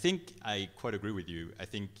 I think I quite agree with you. I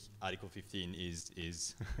think Article 15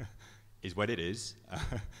 is what it is.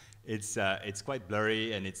 It's quite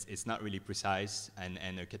blurry, and it's not really precise,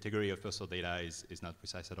 and a category of personal data is not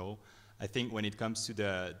precise at all. I think when it comes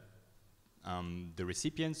to The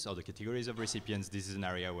recipients or the categories of recipients, this is an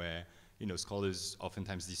area where scholars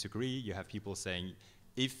oftentimes disagree. You have people saying,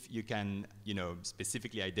 if you can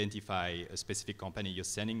specifically identify a specific company you're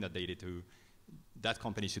sending that data to, that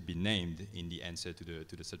company should be named in the answer to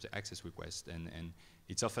the subject access request. And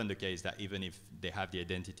it's often the case that even if they have the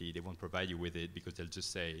identity, they won't provide you with it because they'll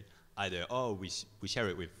just say either, oh, we share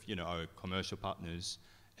it with our commercial partners,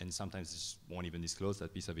 and sometimes just won't even disclose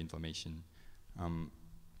that piece of information.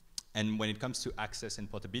 And when it comes to access and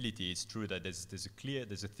portability, it's true that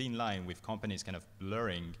there's a thin line with companies kind of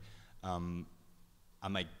blurring.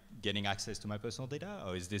 Am I getting access to my personal data,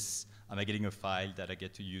 or am I getting a file that I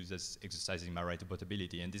get to use as exercising my right to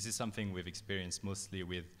portability? And this is something we've experienced mostly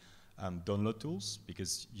with download tools,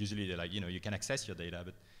 because usually they're like, you can access your data,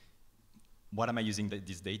 but what am I using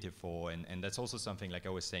this data for? And that's also something, like I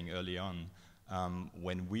was saying early on,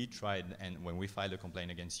 when we filed a complaint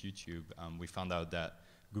against YouTube, we found out that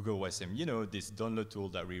Google was saying, this download tool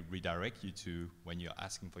that we redirect you to when you're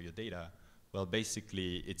asking for your data, well,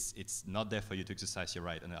 basically, it's not there for you to exercise your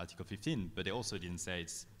right under Article 15, but they also didn't say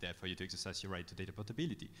it's there for you to exercise your right to data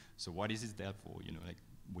portability. So what is it there for?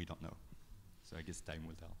 We don't know. So I guess time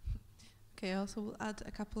will tell. Okay, I also will add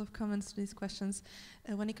a couple of comments to these questions.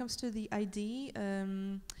 When it comes to the ID,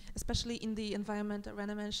 especially in the environment that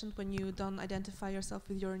Rena mentioned, when you don't identify yourself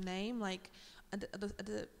with your name,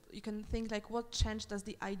 you can think like, what change does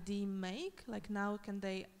the ID make? Like now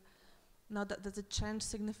does it change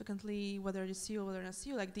significantly whether it's you or whether it's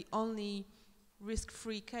you? Like the only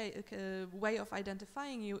risk-free way of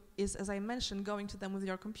identifying you is, as I mentioned, going to them with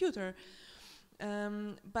your computer.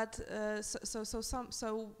 So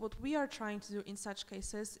what we are trying to do in such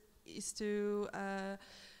cases is to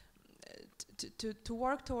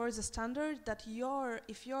work towards a standard that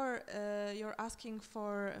if you're asking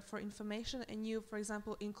for information and you, for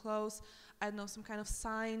example, enclose, I don't know, some kind of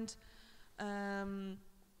signed,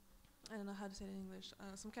 I don't know how to say it in English,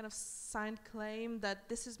 some kind of signed claim that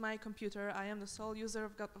this is my computer, I am the sole user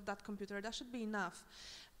of that computer, that should be enough.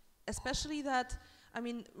 Especially that,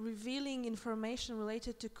 revealing information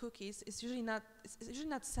related to cookies is usually not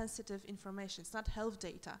sensitive information, it's not health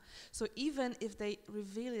data. So even if they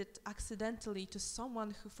reveal it accidentally to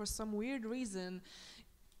someone who, for some weird reason,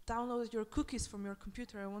 downloaded your cookies from your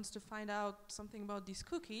computer and wants to find out something about these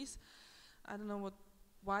cookies, I don't know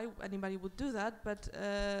why anybody would do that, but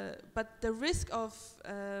the risk of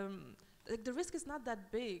the risk is not that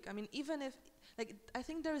big. Even if I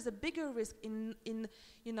think there is a bigger risk in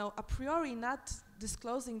a priori not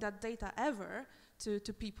disclosing that data ever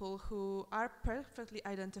to people who are perfectly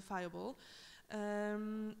identifiable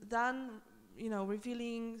than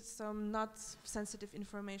revealing some not sensitive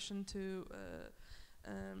information to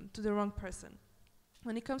the wrong person.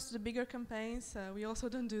 When it comes to the bigger campaigns, we also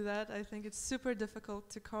don't do that. I think it's super difficult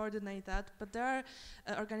to coordinate that. But there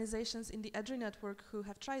are organizations in the EDRI network who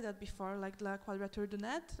have tried that before, like La Quadrature du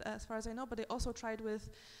Net, as far as I know. But they also tried with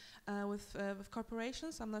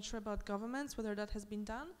corporations. I'm not sure about governments, whether that has been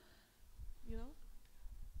done.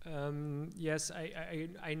 Yes,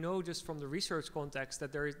 I know just from the research context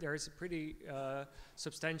that there is a pretty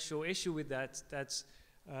substantial issue with that.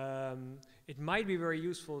 It might be very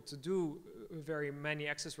useful to do very many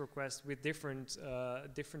access requests with different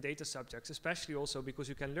data subjects, especially also because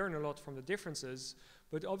you can learn a lot from the differences.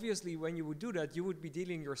 But obviously, when you would do that, you would be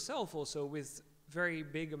dealing yourself also with very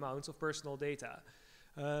big amounts of personal data.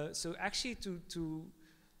 So actually,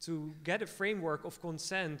 to get a framework of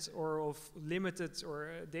consent or of limited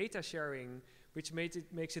or data sharing, which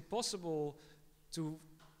makes it possible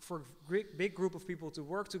for a big group of people to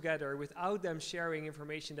work together without them sharing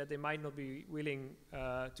information that they might not be willing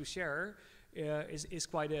to share, is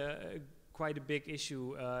quite a big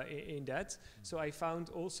issue in that. So I found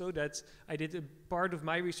also that I did a part of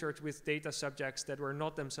my research with data subjects that were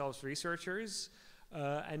not themselves researchers,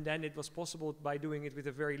 and then it was possible by doing it with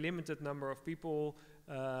a very limited number of people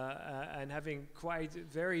and having quite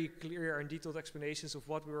very clear and detailed explanations of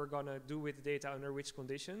what we were going to do with the data under which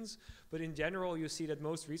conditions. But in general, you see that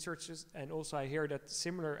most researchers, and also I hear that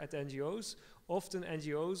similar at NGOs, often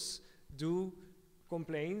NGOs do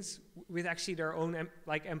complaints with actually their own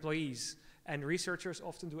employees. And researchers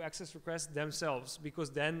often do access requests themselves, because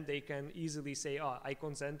then they can easily say, I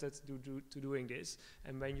consented to doing this.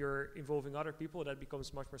 And when you're involving other people, that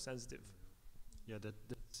becomes much more sensitive. Yeah,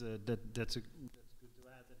 that's good to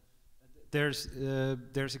add.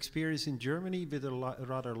 There's experience in Germany with a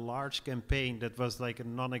rather large campaign that was like a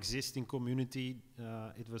non-existing community.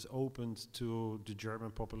 It was opened to the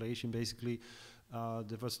German population, basically,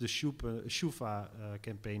 There was the Shufa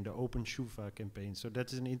campaign, the Open Shufa campaign. So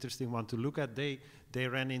that is an interesting one to look at. They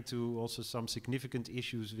ran into also some significant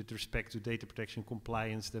issues with respect to data protection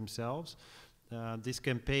compliance themselves. This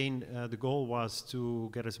campaign, the goal was to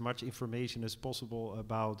get as much information as possible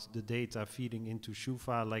about the data feeding into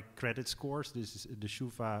Shufa, like credit scores. This is the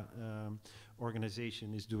Shufa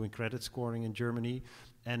organization is doing credit scoring in Germany.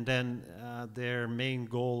 And then their main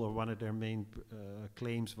goal, or one of their main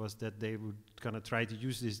claims, was that they would kind of try to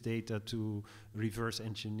use this data to reverse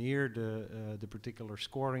engineer the particular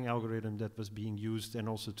scoring algorithm that was being used, and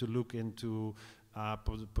also to look into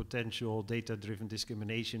potential data-driven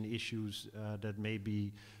discrimination issues that may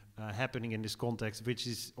be happening in this context, which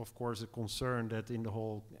is, of course, a concern that in the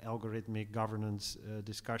whole algorithmic governance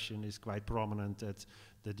discussion is quite prominent, that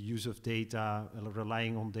the use of data,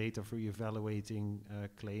 relying on data for evaluating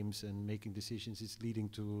claims and making decisions, is leading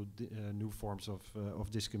to new forms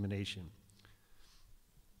of discrimination.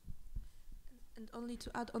 And only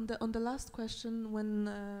to add on the last question,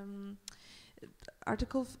 when I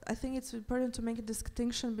think it's important to make a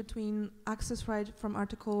distinction between access right from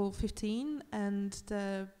Article 15 and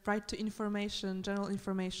the right to information, general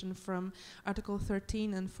information from Article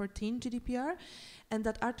 13 and 14 GDPR, and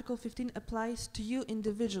that Article 15 applies to you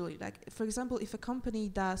individually. Like, for example, if a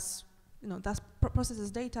company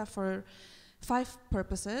processes data for 5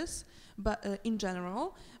 purposes, but in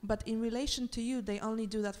general, but in relation to you, they only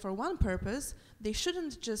do that for 1 purpose, they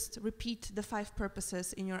shouldn't just repeat the 5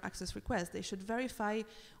 purposes in your access request. They should verify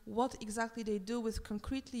what exactly they do with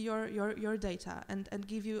concretely your data, and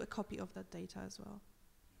give you a copy of that data as well.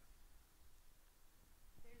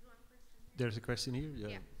 There's one question here. There's a question here?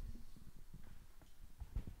 Yeah.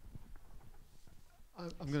 I'm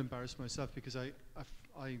going to embarrass myself because I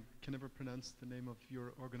can never pronounce the name of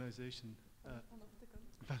your organization.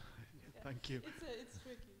 Thank you. It's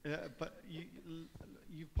tricky. Yeah, but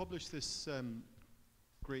you've published this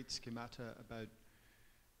great schemata about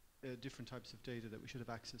different types of data that we should have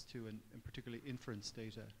access to, and particularly inference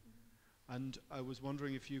data. Mm-hmm. And I was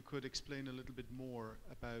wondering if you could explain a little bit more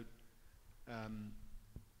about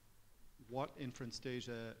what inference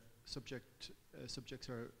data subjects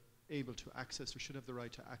are able to access or should have the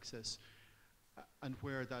right to access, and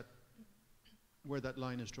where that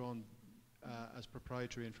line is drawn as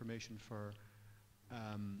proprietary information for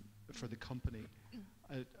the company.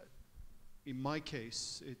 In my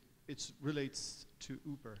case, it relates to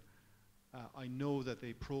Uber. I know that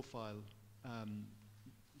they profile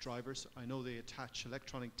drivers. I know they attach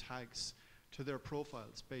electronic tags to their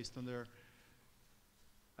profiles based on their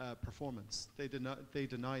performance. They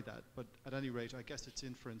deny that, but at any rate, I guess it's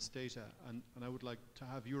inference data, and I would like to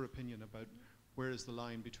have your opinion about where is the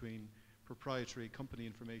line between proprietary company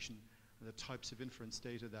information and the types of inference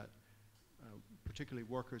data that particularly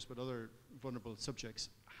workers but other vulnerable subjects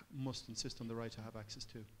must insist on the right to have access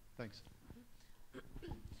to. Thanks.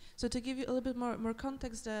 So to give you a little bit more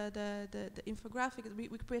context, the infographic,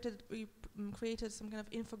 we created some kind of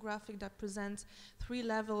infographic that presents 3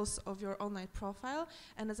 levels of your online profile.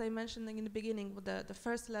 And as I mentioned in the beginning, the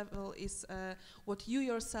first level is what you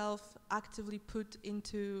yourself actively put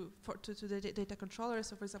into to the data controller.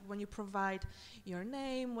 So for example, when you provide your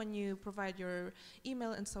name, when you provide your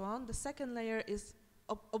email and so on. The second layer is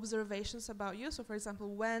observations about you. So for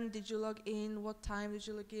example, when did you log in, what time did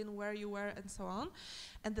you log in, where you were, and so on.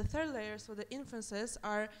 And the third layer, so the inferences,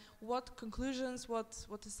 are what conclusions, what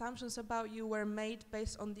assumptions about you were made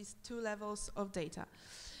based on these 2 levels of data.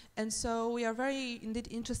 And so we are very indeed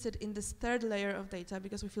interested in this third layer of data,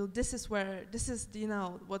 because we feel this is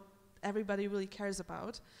what everybody really cares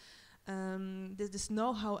about. This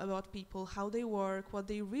know-how about people, how they work, what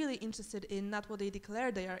they're really interested in, not what they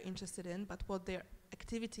declare they are interested in, but what their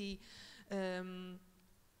activity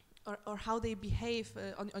or how they behave.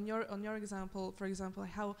 On your example, for example,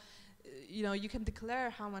 how you can declare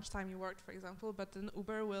how much time you worked, for example, but then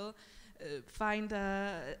Uber will find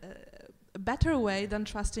a better way than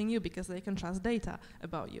trusting you, because they can trust data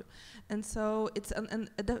about you. And so it's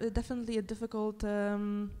definitely a difficult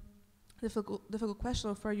question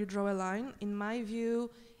of where you draw a line. In my view,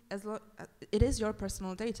 it is your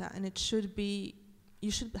personal data, and it should be,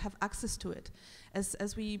 you should have access to it.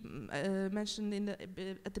 As we mentioned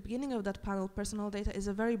at the beginning of that panel, personal data is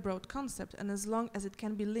a very broad concept, and as long as it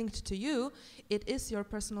can be linked to you, it is your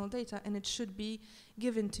personal data, and it should be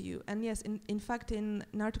given to you. And yes, in fact, in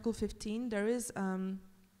Article 15, there is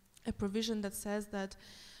a provision that says that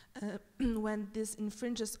when this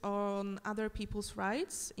infringes on other people's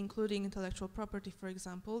rights, including intellectual property, for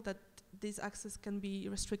example, that this access can be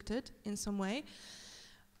restricted in some way.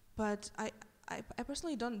 But I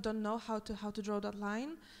personally don't know how to draw that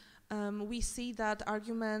line. We see that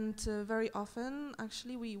argument very often.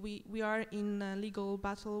 Actually, we are in a legal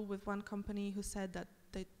battle with one company who said that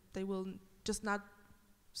they will just not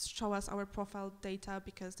show us our profile data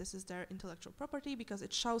because this is their intellectual property, because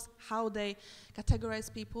it shows how they categorize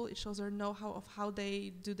people, it shows their know-how of how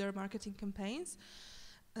they do their marketing campaigns.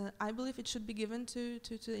 I believe it should be given to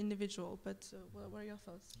the individual, but what are your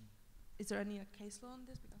thoughts? Is there any case law on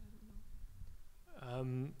this? Because I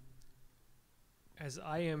don't know. As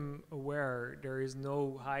I am aware, there is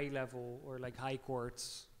no high level or like high court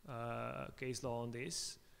case law on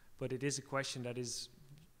this, but it is a question that is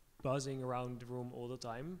buzzing around the room all the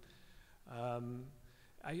time.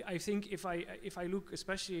 I think if I look,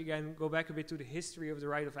 especially again, go back a bit to the history of the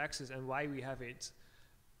right of access and why we have it,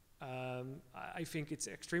 I think it's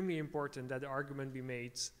extremely important that the argument be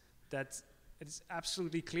made that it's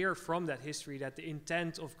absolutely clear from that history that the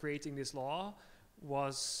intent of creating this law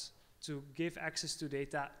was to give access to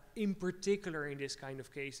data, in particular in this kind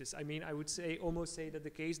of cases. I mean, I would almost say that the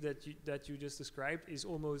case that you just described is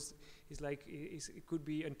it could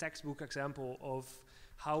be a textbook example of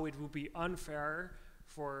how it would be unfair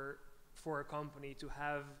for a company to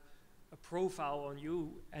have a profile on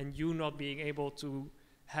you and you not being able to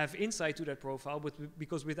have insight to that profile, but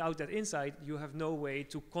because without that insight, you have no way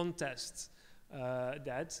to contest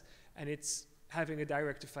that, and it's having a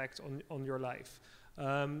direct effect on your life.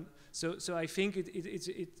 So I think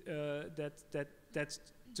that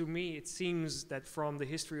to me it seems that from the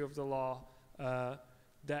history of the law,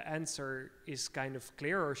 the answer is kind of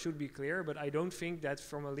clear or should be clear, but I don't think that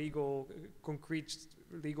from a concrete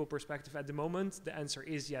legal perspective at the moment, the answer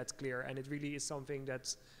is yet clear, and it really is something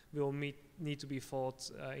that will need to be fought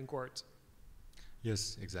in court.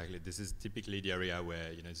 Yes, exactly. This is typically the area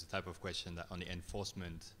where it's the type of question that only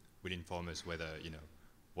enforcement will inform us whether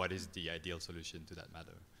what is the ideal solution to that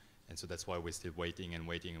matter. And so that's why we're still waiting and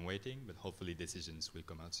waiting and waiting, but hopefully decisions will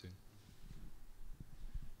come out soon.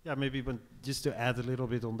 Yeah, maybe but just to add a little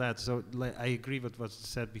bit on that. So I agree with what was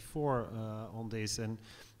said before on this, and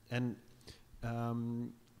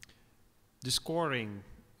the scoring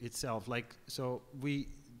itself.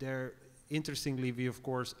 Interestingly, we of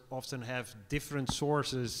course often have different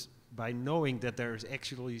sources by knowing that there is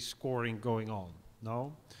actually scoring going on.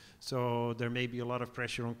 No. So there may be a lot of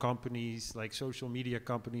pressure on companies, like social media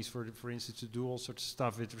companies, for instance, to do all sorts of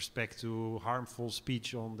stuff with respect to harmful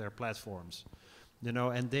speech on their platforms,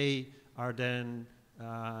 and they are then,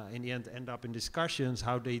 in the end up in discussions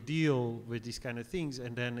how they deal with these kind of things,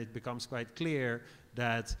 and then it becomes quite clear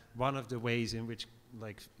that one of the ways in which,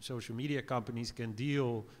 like, social media companies can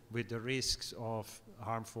deal with the risks of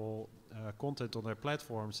harmful content on their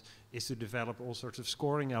platforms is to develop all sorts of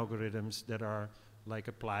scoring algorithms that are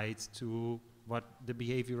applied to what the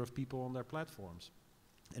behavior of people on their platforms.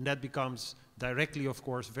 And that becomes directly, of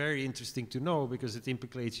course, very interesting to know because it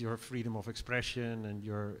implicates your freedom of expression and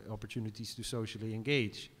your opportunities to socially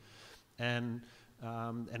engage. And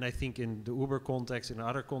I think in the Uber context, in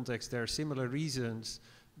other contexts, there are similar reasons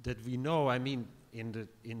that we know. I mean, in the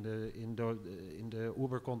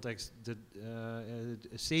Uber context, the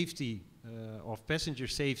safety of passenger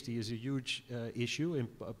safety is a huge issue in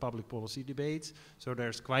public policy debates. So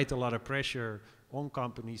there's quite a lot of pressure on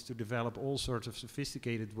companies to develop all sorts of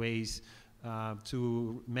sophisticated ways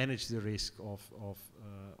to manage the risk of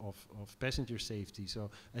passenger safety.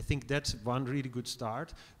 So I think that's one really good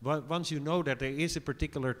start. But once you know that there is a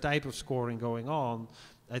particular type of scoring going on,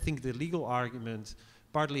 I think the legal argument,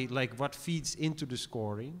 partly like what feeds into the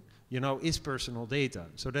scoring, is personal data.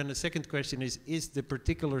 So then the second question is the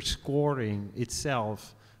particular scoring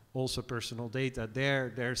itself also personal data?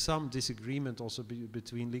 There's some disagreement also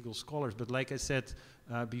between legal scholars, but like I said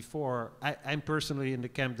before, I'm personally in the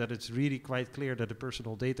camp that it's really quite clear that the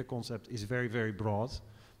personal data concept is very, very broad.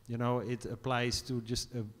 It applies to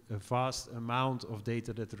just a vast amount of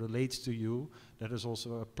data that relates to you, that is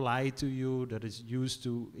also applied to you, that is used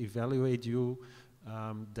to evaluate you,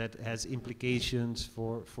 that has implications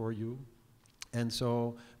for you. And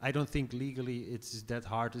so I don't think legally it's that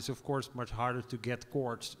hard. It's of course much harder to get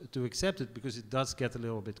courts to accept it because it does get a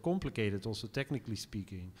little bit complicated, also technically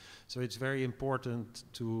speaking. So it's very important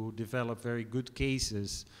to develop very good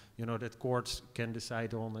cases, that courts can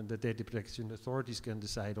decide on and that data protection authorities can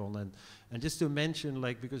decide on. And just to mention,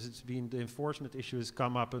 because the enforcement issue has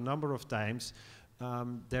come up a number of times,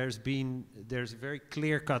 there's a very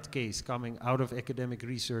clear-cut case coming out of academic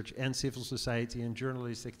research and civil society and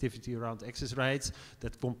journalist activity around access rights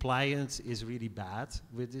that compliance is really bad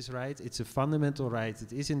with this right. It's a fundamental right.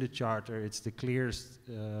 It is in the Charter. It's the clearest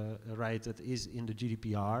right that is in the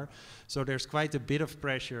GDPR. So there's quite a bit of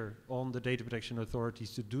pressure on the data protection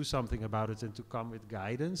authorities to do something about it and to come with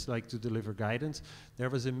guidance, like to deliver guidance. There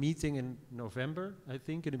was a meeting in November, I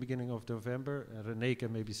think, in the beginning of November. René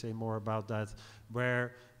can maybe say more about that,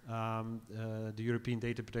 where the European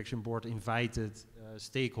Data Protection Board invited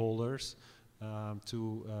stakeholders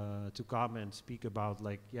to come and speak about,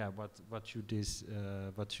 like, yeah, what should this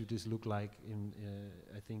look like in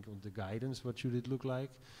I think on the guidance, what should it look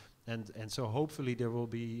like, and so hopefully there will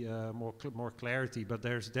be more clarity. But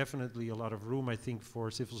there's definitely a lot of room, I think,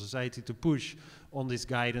 for civil society to push on this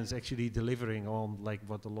guidance actually delivering on like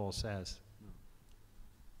what the law says.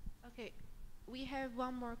 Okay, we have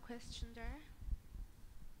one more question there.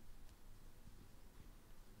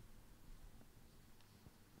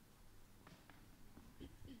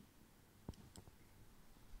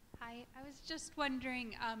 Hi, I was just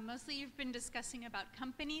wondering, mostly you've been discussing about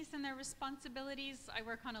companies and their responsibilities. I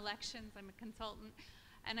work on elections, I'm a consultant,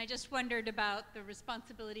 and I just wondered about the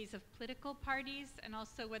responsibilities of political parties and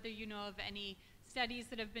also whether you know of any studies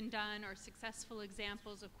that have been done or successful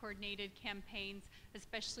examples of coordinated campaigns,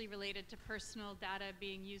 especially related to personal data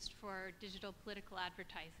being used for digital political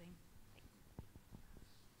advertising.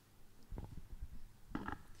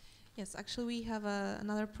 Yes, actually we have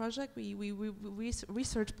another project. We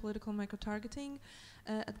research political micro-targeting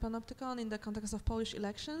at Panopticon in the context of Polish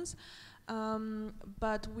elections,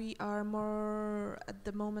 but we are more at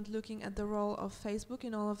the moment looking at the role of Facebook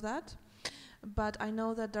in all of that. But I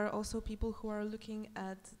know that there are also people who are looking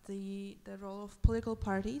at the role of political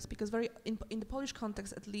parties, because in the Polish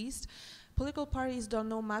context at least, political parties don't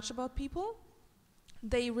know much about people.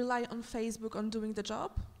 They rely on Facebook on doing the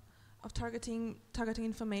job of targeting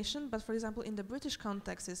information, but for example in the British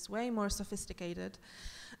context it's way more sophisticated.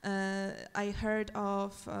 I heard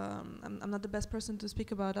of, I'm not the best person to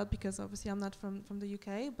speak about that because obviously I'm not from the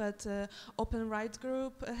UK, but Open Rights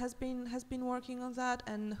Group has been working on that,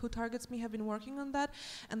 and Who Targets Me have been working on that,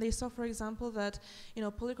 and they saw, for example, that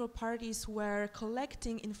political parties were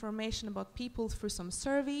collecting information about people through some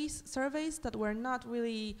surveys that were not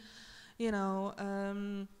really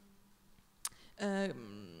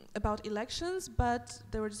about elections, but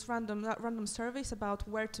there were just random surveys about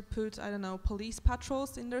where to put, I don't know, police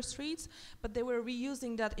patrols in their streets, but they were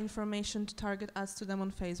reusing that information to target ads to them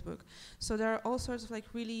on Facebook. So there are all sorts of like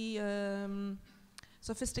really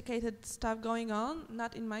sophisticated stuff going on,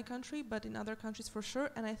 not in my country, but in other countries for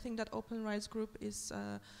sure, and I think that Open Rights Group is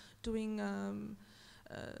doing,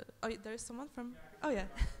 oh, there is someone from, oh yeah.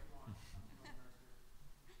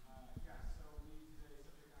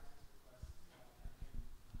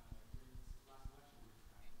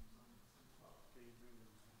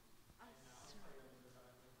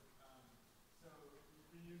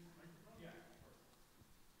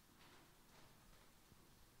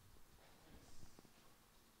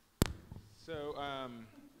 So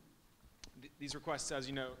these requests, as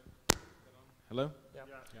you know, hello? Yeah.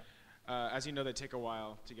 As you know, they take a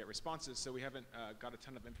while to get responses, so we haven't got a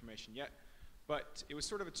ton of information yet. But it was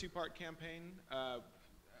sort of a two-part campaign.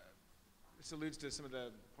 This alludes to some of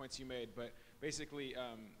the points you made, but basically,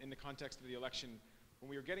 in the context of the election, when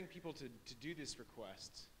we were getting people to do these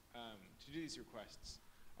requests,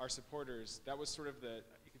 our supporters, that was sort of the,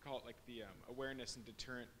 you could call it like the awareness and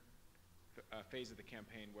deterrent phase of the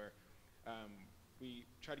campaign, where we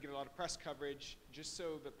tried to get a lot of press coverage just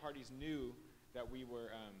so that parties knew that we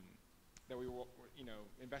were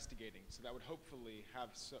investigating. So that would hopefully have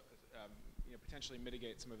potentially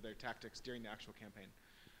mitigate some of their tactics during the actual campaign.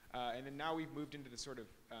 And then now we've moved into the sort of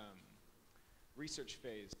research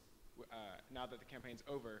phase now that the campaign's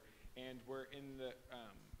over, and we're in the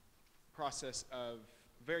process of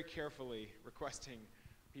very carefully requesting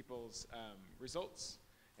people's results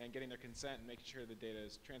and getting their consent and making sure the data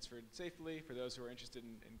is transferred safely for those who are interested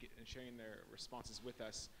in sharing their responses with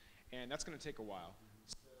us. And that's going to take a while.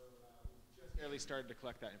 So we just barely started to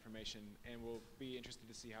collect that information, and we'll be interested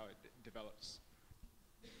to see how it develops.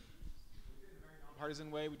 We did it in a very nonpartisan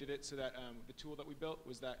way. We did it so that the tool that we built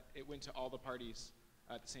was that it went to all the parties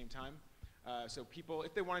at the same time. So people,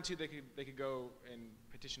 if they wanted to, they could go and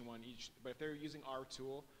petition one each. But if they're using our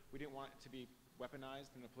tool, we didn't want it to be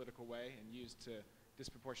weaponized in a political way and used to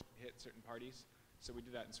disproportionately hit certain parties. So we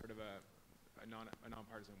did that in sort of a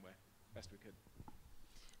nonpartisan way, best we could.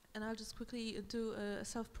 And I'll just quickly do a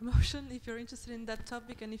self-promotion. If you're interested in that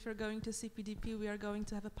topic and if you're going to CPDP, we are going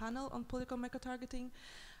to have a panel on political micro-targeting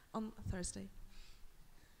on Thursday.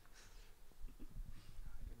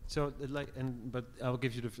 So, but I'll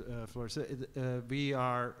give you the floor. So, we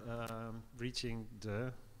are reaching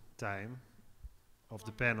the time of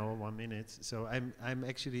the panel, 1 minute. So I'm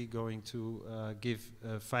actually going to give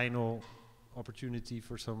a final opportunity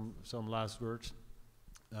for some last words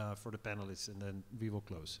for the panelists, and then we will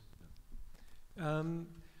close.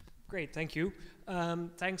 Great, thank you.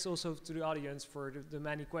 Thanks also to the audience for the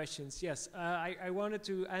many questions. Yes, I wanted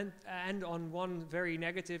to end on one very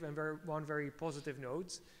negative and one very positive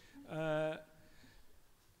note. To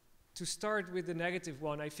start with the negative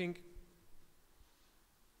one, I think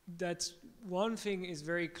that one thing is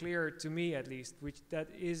very clear to me, at least,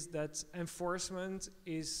 that enforcement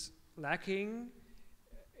is lacking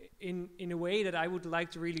in a way that I would like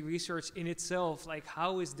to really research in itself, like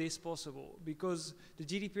how is this possible? Because the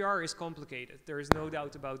GDPR is complicated, there is no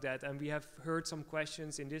doubt about that, and we have heard some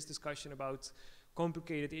questions in this discussion about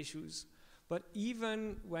complicated issues. But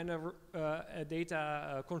even when a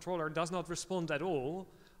data controller does not respond at all,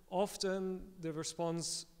 often the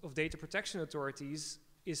response of data protection authorities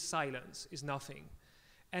is silence, is nothing.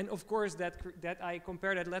 And of course, that I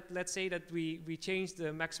compare that, let's say that we change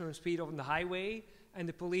the maximum speed on the highway, and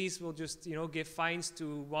the police will just give fines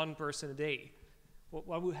to one person a day.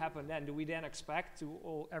 What would happen then? Do we then expect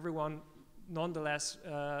everyone nonetheless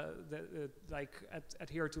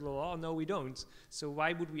adhere to the law? No, we don't. So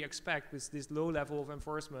why would we expect with this low level of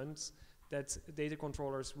enforcement that data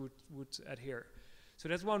controllers would adhere? So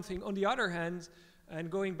that's one thing. On the other hand, and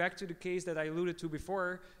going back to the case that I alluded to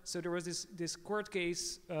before, so there was this court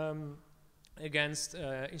case against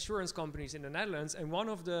insurance companies in the Netherlands, and one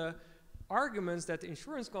of the arguments that the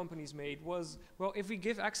insurance companies made was, well, if we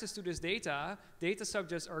give access to this data, data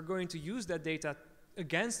subjects are going to use that data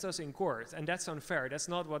against us in court, and that's unfair. That's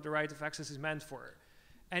not what the right of access is meant for.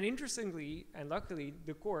 And interestingly, and luckily,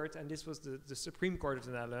 the court, and this was the Supreme Court of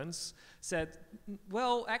the Netherlands, said,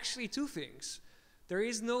 well, actually two things.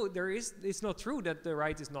 It's not true that the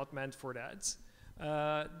right is not meant for that.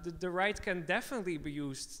 The right can definitely be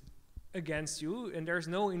used against you, and there's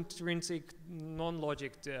no intrinsic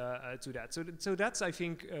non-logic to that. So that's, I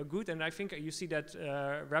think, good, and I think you see that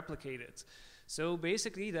replicated. So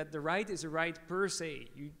basically, that the right is a right per se.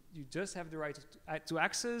 You just have the right to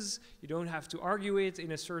access. You don't have to argue it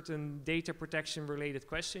in a certain data protection related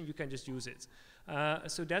question. You can just use it.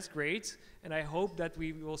 So that's great, and I hope that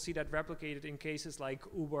we will see that replicated in cases like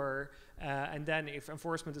Uber, and then if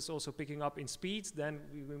enforcement is also picking up in speed, then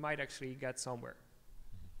we might actually get somewhere.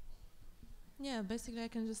 Yeah, basically I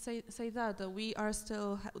can just say that we are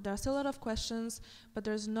still, there are still a lot of questions, but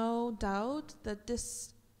there's no doubt that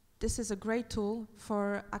this is a great tool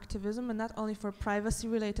for activism, and not only for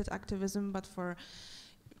privacy-related activism, but for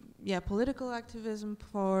political activism,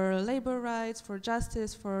 for labor rights, for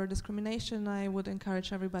justice, for discrimination. I would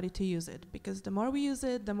encourage everybody to use it, because the more we use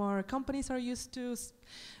it, the more companies are used to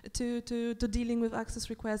dealing with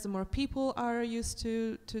access requests, the more people are used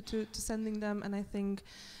to sending them, and I think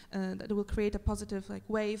that it will create a positive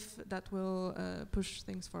wave that will push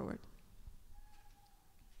things forward.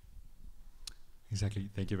 Exactly.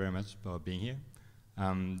 Thank you very much for being here.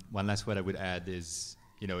 One last word I would add is,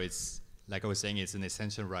 it's like I was saying, it's an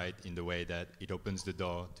essential right in the way that it opens the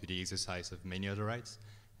door to the exercise of many other rights,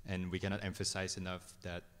 and we cannot emphasize enough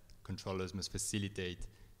that controllers must facilitate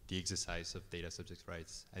the exercise of data subject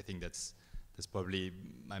rights. I think that's probably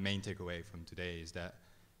my main takeaway from today, is that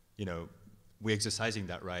we're exercising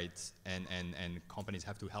that right, and companies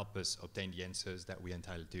have to help us obtain the answers that we're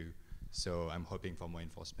entitled to. So I'm hoping for more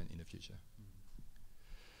enforcement in the future.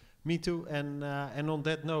 Me too, and on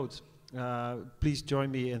that note, please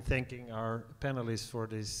join me in thanking our panelists for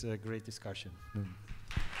this great discussion.